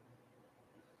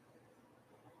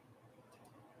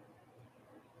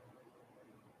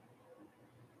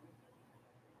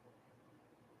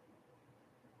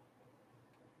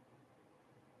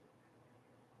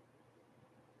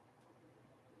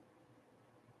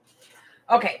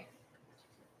 Okay.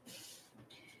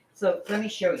 So let me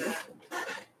show you.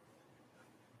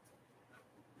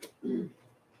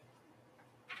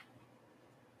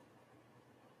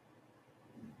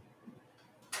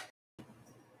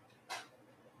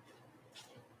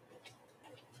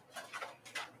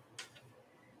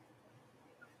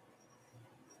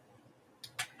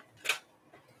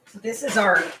 So this is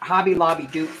our Hobby Lobby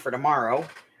dupe for tomorrow.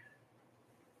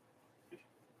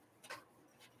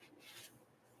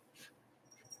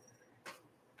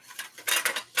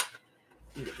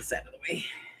 Let me get this out of the way.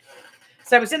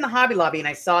 So I was in the Hobby Lobby and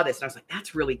I saw this and I was like,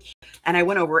 that's really cute. And I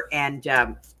went over and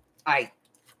I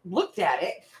looked at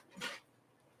it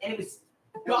and it was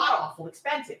god-awful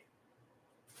expensive.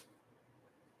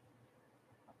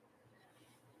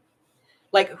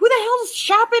 Like, who the hell's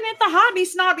shopping at the Hobby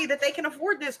Snobby that they can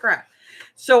afford this crap?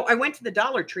 So I went to the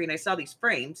Dollar Tree and I saw these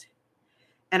frames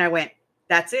and I went,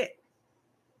 that's it.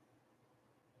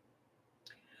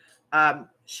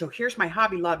 So here's my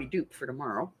Hobby Lobby dupe for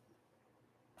tomorrow.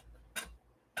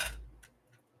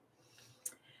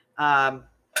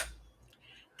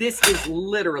 This is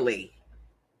literally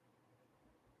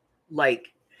like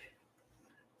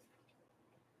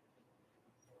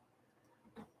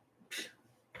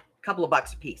a couple of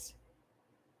bucks a piece,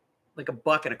 like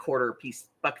 $1.25 a piece,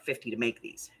 $1.50 to make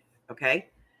these. Okay.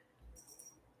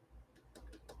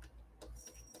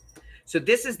 So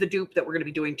this is the dupe that we're going to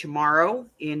be doing tomorrow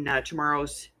in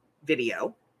tomorrow's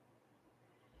video.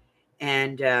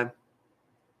 And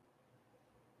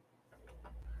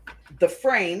the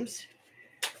frames,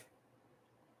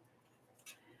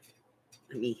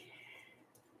 I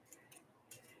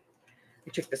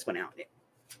took this one out.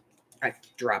 I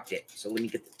dropped it. So let me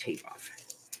get the tape off.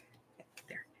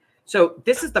 There. So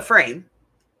this is the frame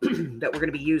that we're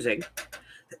going to be using.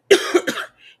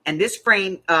 And this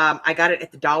frame, I got it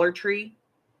at the Dollar Tree.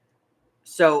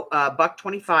 So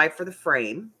 $1.25 for the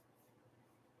frame.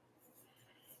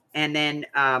 And then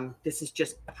this is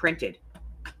just printed.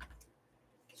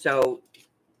 So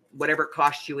whatever it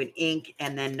costs you in ink,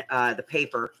 and then the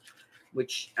paper,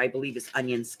 which I believe is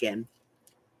onion skin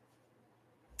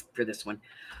for this one.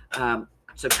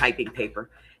 So typing paper.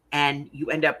 And you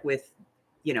end up with,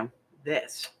 you know,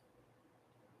 this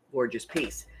gorgeous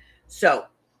piece. So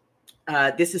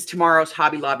this is tomorrow's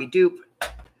Hobby Lobby dupe.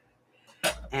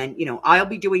 And, you know, I'll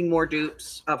be doing more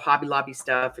dupes of Hobby Lobby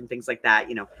stuff and things like that,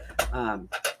 you know.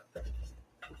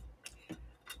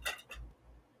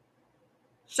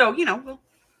 So, you know,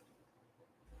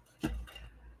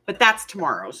 but that's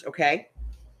tomorrow's, okay?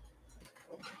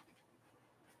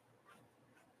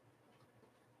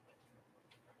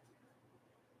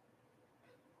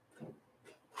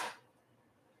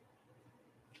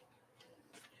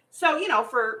 So, you know,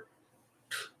 for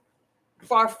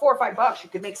 $4 or $5, you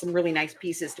could make some really nice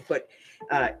pieces to put,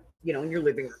 you know, in your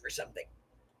living room or something.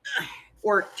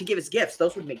 Or to give as gifts.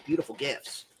 Those would make beautiful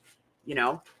gifts, you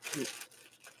know.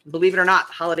 Believe it or not,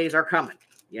 holidays are coming,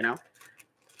 you know.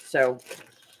 So,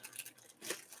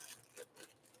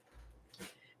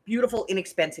 beautiful,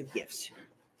 inexpensive gifts.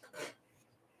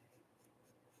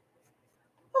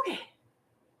 Okay.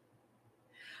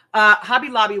 Hobby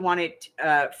Lobby wanted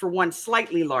for one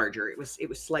slightly larger. It was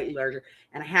slightly larger,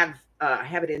 and I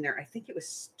have it in there. I think it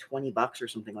was $20 or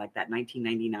something like that,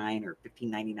 $19.99 or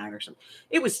 $15.99 or something.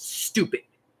 It was stupid.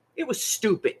 It was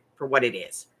stupid for what it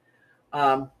is.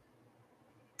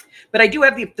 But I do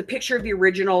have the picture of the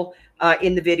original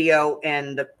in the video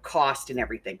and the cost and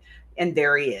everything. And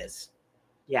there he is.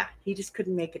 Yeah, he just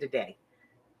couldn't make it a day.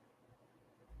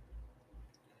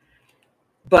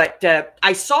 But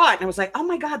I saw it and I was like, oh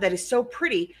my God, that is so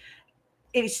pretty.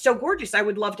 It is so gorgeous. I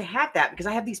would love to have that because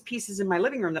I have these pieces in my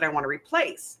living room that I want to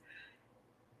replace.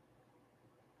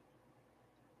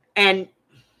 And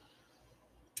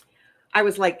I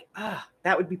was like, oh,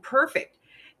 that would be perfect.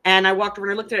 And I walked over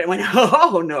and I looked at it and went,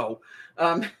 oh, no.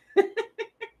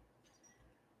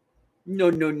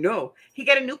 No. He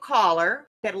got a new collar.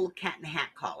 Got a little cat in the hat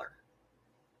collar.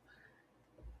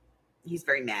 He's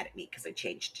very mad at me because I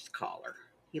changed his collar.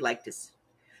 He liked his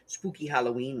spooky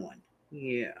Halloween one.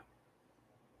 Yeah.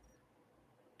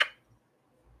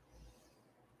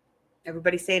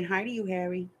 Everybody saying hi to you,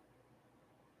 Harry.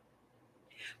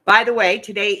 By the way,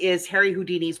 today is Harry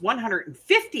Houdini's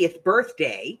 150th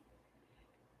birthday.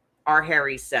 Our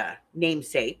Harry's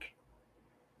namesake.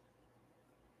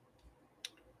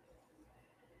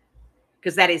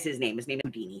 Because that is his name. His name is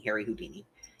Houdini, Harry Houdini.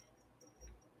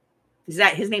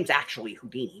 His name's actually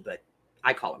Houdini, but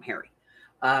I call him Harry.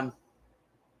 But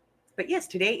yes,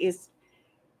 today is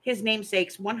his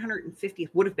namesake's 150th,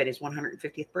 would have been his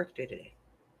 150th birthday today.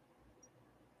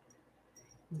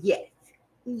 Yes.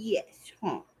 Yes,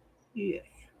 huh? Yes.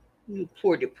 You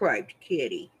poor deprived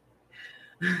kitty.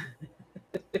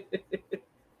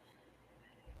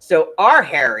 So our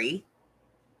Harry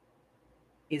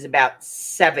is about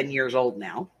 7 years old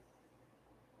now.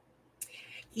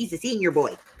 He's a senior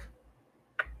boy.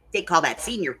 They call that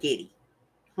senior kitty.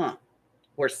 Huh?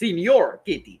 Or senior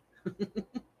kitty.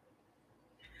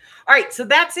 All right, so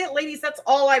that's it, ladies. That's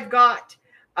all I've got.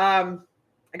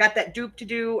 I got that dupe to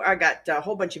do. I got a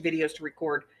whole bunch of videos to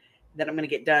record that I'm going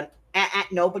to get done.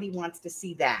 Nobody wants to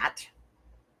see that.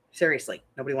 Seriously,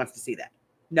 nobody wants to see that.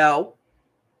 No.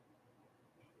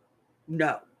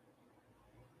 No.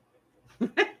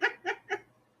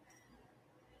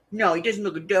 No, he doesn't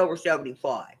look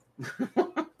 $1.75.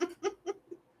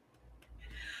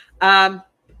 Let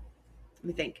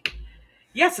me think.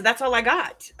 Yeah, so that's all I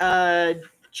got.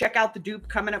 Check out the dupe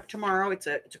coming up tomorrow. It's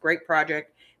a great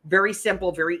project. Very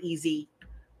simple, very easy.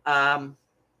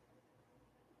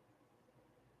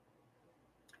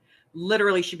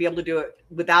 Literally should be able to do it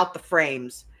without the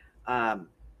frames. All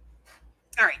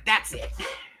right, that's it.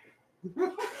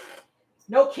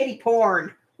 No kitty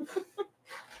porn.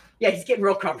 Yeah, he's getting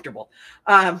real comfortable.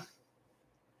 And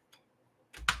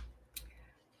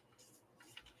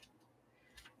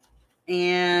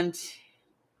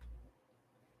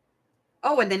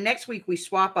then next week we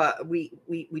swap we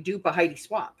dupe a Heidi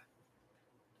swap.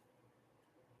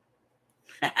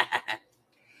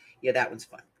 Yeah, that one's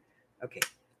fun. Okay.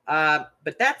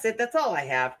 But that's it. That's all I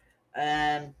have.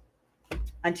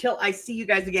 Until I see you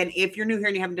guys again, if you're new here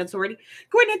and you haven't done so already,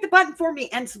 go ahead and hit the button for me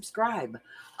and subscribe.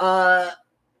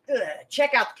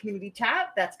 Check out the community tab.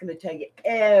 That's going to tell you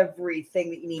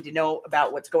everything that you need to know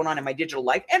about what's going on in my digital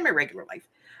life and my regular life.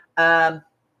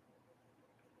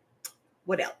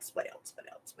 What else?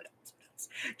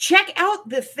 Check out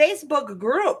the Facebook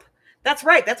group. That's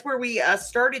right. That's where we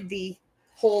started the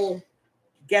whole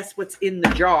guess what's in the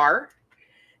jar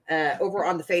over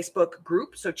on the Facebook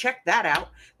group. So check that out.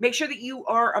 Make sure that you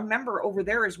are a member over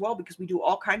there as well, because we do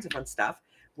all kinds of fun stuff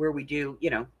where we do,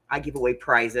 I give away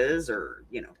prizes, or,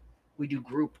 you know, we do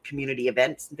group community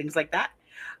events and things like that.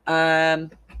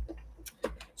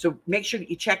 So make sure that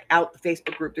you check out the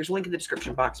Facebook group. There's a link in the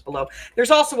description box below. There's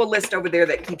also a list over there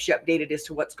that keeps you updated as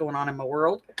to what's going on in my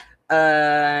world.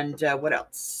 And what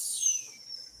else?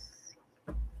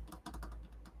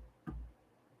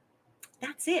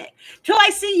 That's it. Till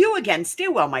I see you again. Stay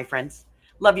well, my friends.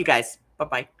 Love you guys.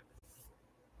 Bye-bye.